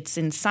speaking, it's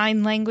in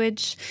sign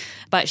language,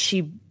 but she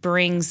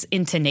brings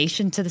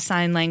intonation to the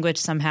sign language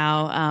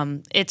somehow.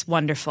 It's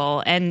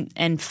wonderful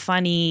and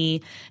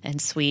funny and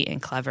sweet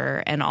and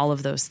clever and all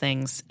of those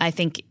things. I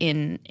think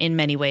in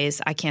many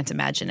ways I can't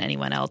imagine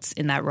anyone else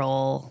in that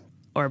role,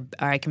 or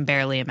I can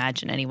barely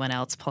imagine anyone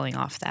else pulling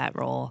off that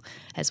role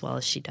as well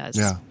as she does.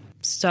 Yeah.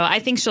 So I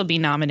think she'll be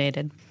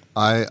nominated.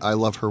 I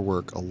love her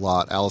work a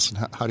lot. Allison,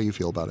 how do you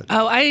feel about it?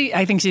 Oh,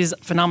 I think she's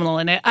phenomenal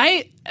in it.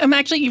 I am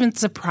actually even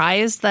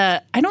surprised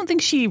that I don't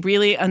think she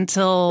really,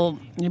 until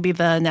maybe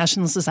the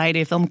National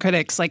Society of Film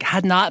Critics,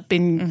 had not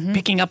been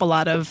picking up a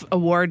lot of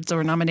awards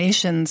or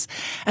nominations.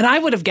 And I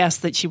would have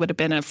guessed that she would have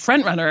been a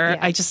front runner.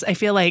 Yeah. I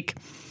feel like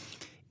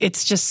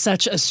it's just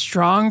such a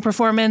strong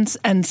performance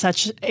and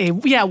such a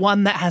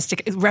one that has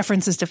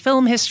references to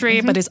film history,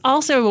 but is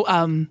also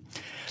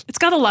it's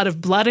got a lot of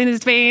blood in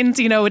its veins.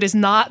 It is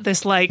not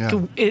this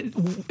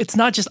it's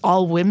not just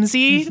all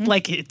whimsy.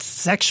 It's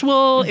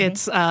sexual.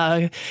 It's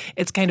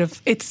kind of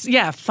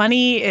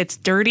funny. It's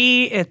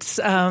dirty. It's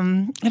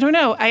I don't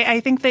know. I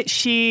think that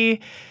she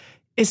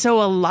is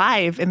so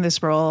alive in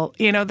this role.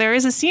 There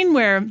is a scene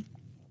where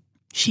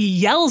she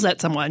yells at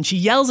someone. She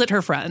yells at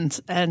her friend,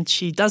 and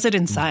she does it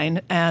in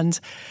sign. And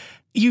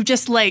you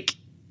just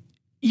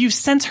you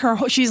sense her.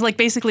 She's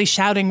basically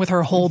shouting with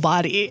her whole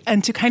body.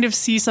 And to kind of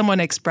see someone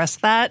express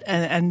that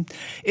and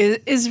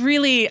is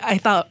really, I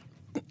thought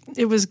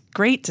it was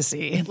great to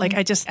see.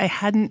 I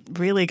hadn't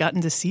really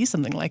gotten to see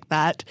something like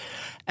that.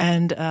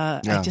 And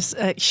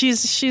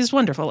she's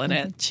wonderful in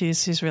it.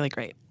 She's really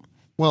great.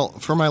 Well,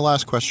 for my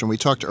last question, we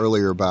talked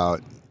earlier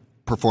about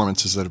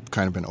performances that have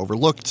kind of been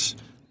overlooked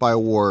by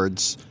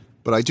awards,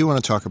 but I do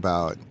want to talk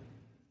about,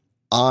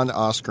 on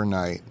Oscar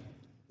night,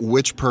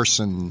 which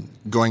person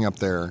going up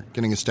there,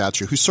 getting a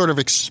statue, who's sort of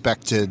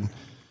expected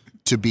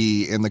to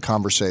be in the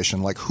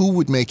conversation, who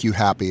would make you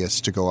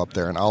happiest to go up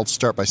there? And I'll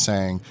start by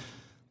saying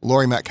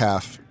Laurie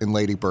Metcalf in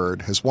Lady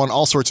Bird has won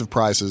all sorts of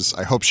prizes.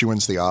 I hope she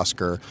wins the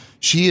Oscar.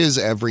 She is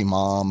every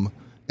mom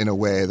in a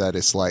way that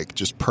is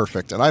just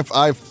perfect. And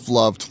I've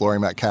loved Laurie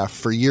Metcalf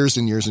for years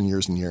and years and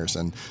years and years,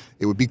 and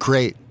it would be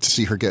great to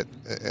see her get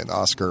an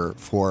Oscar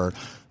for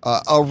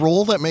a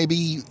role that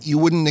maybe you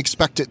wouldn't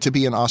expect it to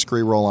be an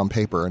Oscar-y role on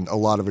paper, and a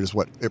lot of it is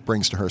what it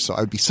brings to her. So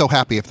I would be so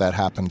happy if that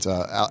happened.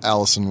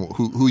 Allison,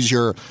 who's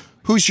your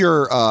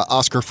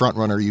Oscar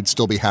frontrunner? You'd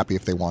still be happy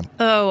if they won.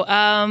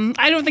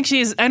 I don't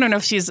know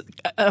if she's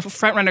a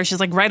frontrunner. She's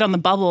right on the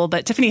bubble,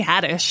 but Tiffany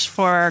Haddish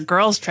for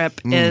Girls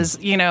Trip has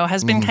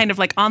been kind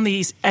of on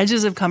these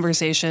edges of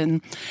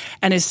conversation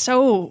and is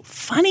so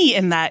funny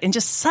in that, in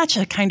just such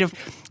a kind of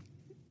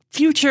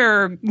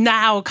future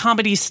now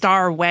comedy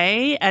star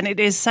way. And it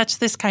is such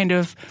this kind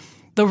of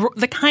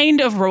the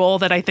kind of role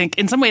that I think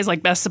in some ways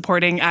Best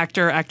Supporting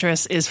Actor,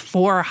 Actress is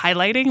for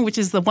highlighting, which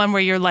is the one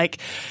where you're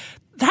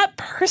that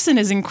person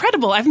is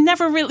incredible. I've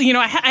never really,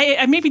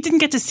 I maybe didn't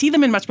get to see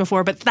them in much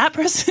before, but that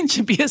person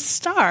should be a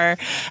star.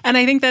 And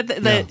I think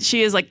that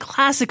she is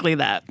classically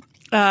that.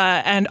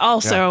 And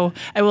also,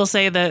 I will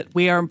say that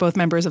we are both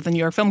members of the New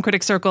York Film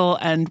Critics Circle,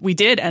 and we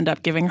did end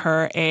up giving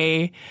her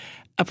a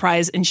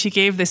prize. And she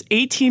gave this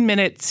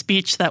 18-minute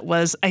speech that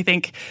was, I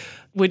think,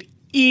 would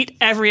eat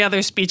every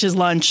other speech's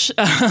lunch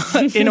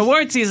in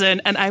award season,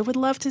 and I would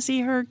love to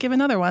see her give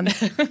another one.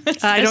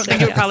 I don't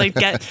think it would probably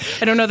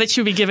I don't know that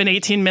she would be given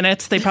 18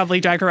 minutes. They probably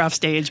drag her off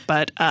stage,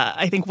 but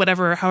I think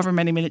however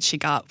many minutes she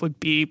got would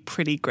be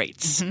pretty great.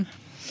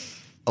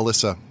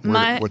 Alyssa,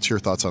 what's your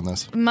thoughts on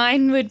this?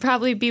 Mine would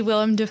probably be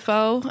Willem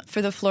Dafoe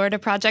for the Florida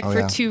Project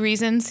for two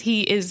reasons.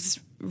 He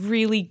is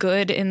really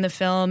good in the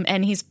film,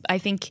 and I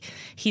think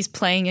he's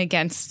playing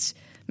against,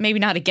 maybe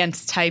not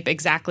against type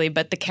exactly,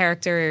 but the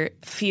character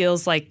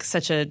feels like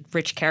such a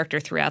rich character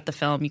throughout the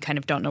film. You kind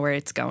of don't know where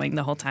it's going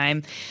the whole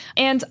time.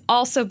 And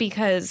also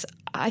because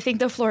I think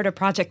The Florida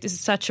Project is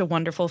such a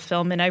wonderful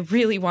film, and I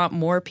really want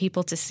more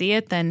people to see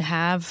it than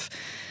have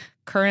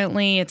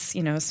currently. It's,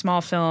 a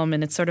small film,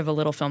 and it's sort of a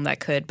little film that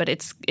could, but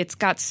it's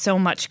got so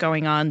much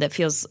going on that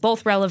feels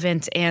both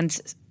relevant and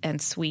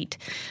sweet.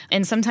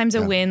 And sometimes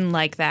a win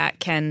like that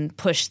can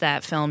push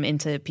that film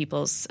into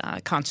people's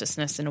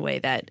consciousness in a way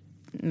that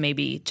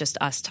maybe just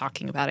us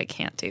talking about it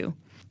can't do.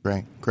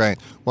 Great.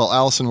 Well,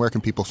 Allison, where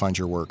can people find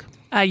your work?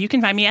 You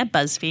can find me at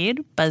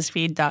BuzzFeed,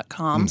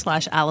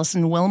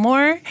 buzzfeed.com/Allison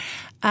Wilmore.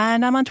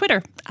 And I'm on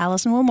Twitter,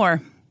 Allison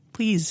Wilmore.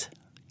 Please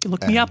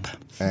look me up.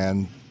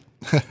 And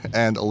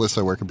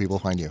Alyssa, where can people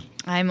find you?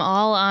 I'm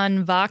all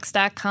on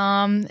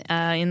Vox.com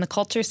in the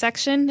culture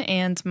section,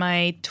 and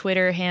my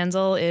Twitter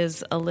handle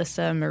is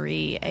Alyssa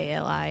Marie,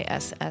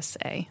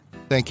 ALISSA.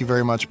 Thank you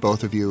very much,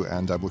 both of you,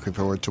 and I'm looking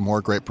forward to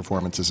more great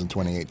performances in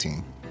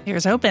 2018.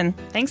 Here's hoping.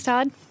 Thanks,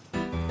 Todd.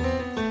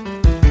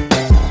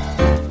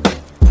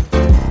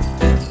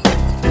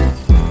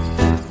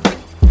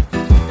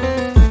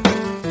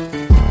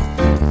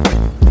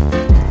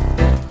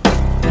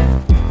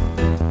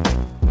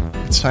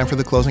 It's time for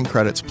the closing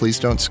credits. Please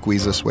don't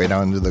squeeze us way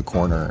down into the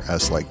corner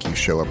as you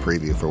show a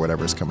preview for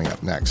whatever's coming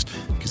up next,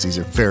 because these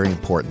are very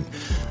important.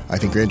 I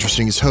Think You're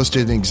Interesting is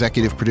hosted and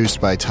executive produced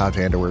by Todd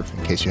VanDerWerff.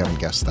 In case you haven't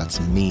guessed, that's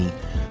me.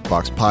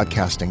 Vox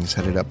Podcasting is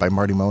headed up by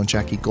Marty Moe and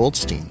Jackie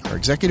Goldstein. Our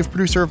executive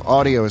producer of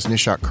audio is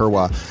Nishat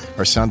Kurwa.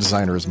 Our sound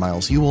designer is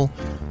Miles Ewell.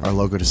 Our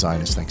logo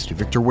design is thanks to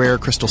Victor Ware,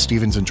 Crystal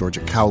Stevens, and Georgia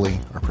Cowley.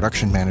 Our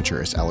production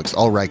manager is Alex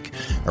Ulreich.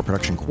 Our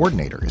production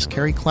coordinator is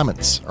Carrie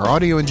Clements. Our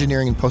audio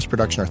engineering and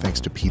post-production are thanks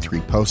to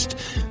P3 Post.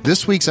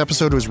 This week's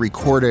episode was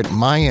recorded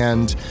my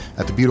end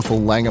at the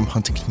beautiful Langham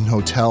Huntington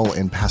Hotel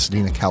in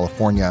Pasadena,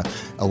 California.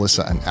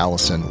 Alyssa and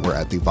Allison were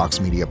at the Vox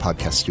Media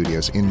Podcast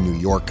Studios in New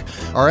York.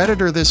 Our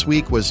editor this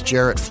week was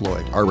Jarrett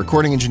Floyd. Our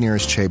recording engineer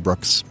is Che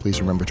Brooks. Please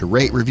remember to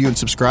rate, review, and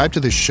subscribe to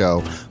this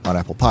show on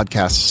Apple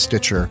Podcasts,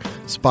 Stitcher,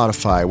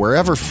 Spotify,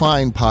 wherever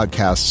fine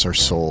podcasts are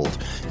sold.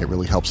 It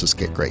really helps us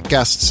get great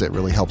guests. It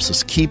really helps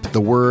us keep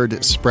the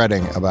word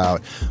spreading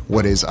about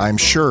what is, I'm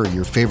sure,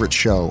 your favorite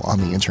show on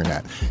the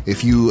internet.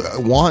 If you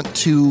want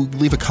to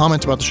leave a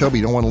comment about the show, but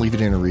you don't want to leave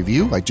it in a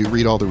review, I do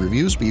read all the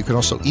reviews, but you can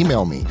also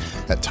email me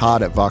at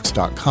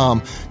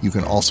todd@vox.com. You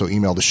can also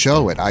email the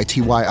show at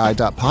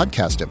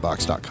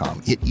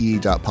ityi.podcast@vox.com,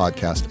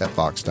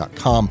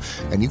 ityi.podcast@vox.com,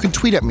 and you can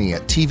tweet at me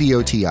at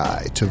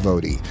tvoti to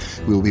Voti.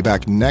 We will be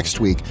back next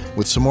week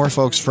with some more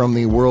folks from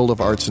the world of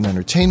arts and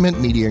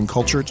entertainment, media and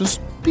culture, just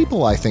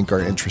people I think are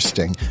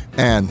interesting.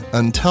 And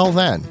until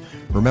then,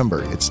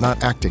 remember, it's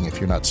not acting if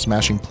you're not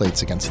smashing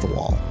plates against the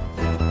wall.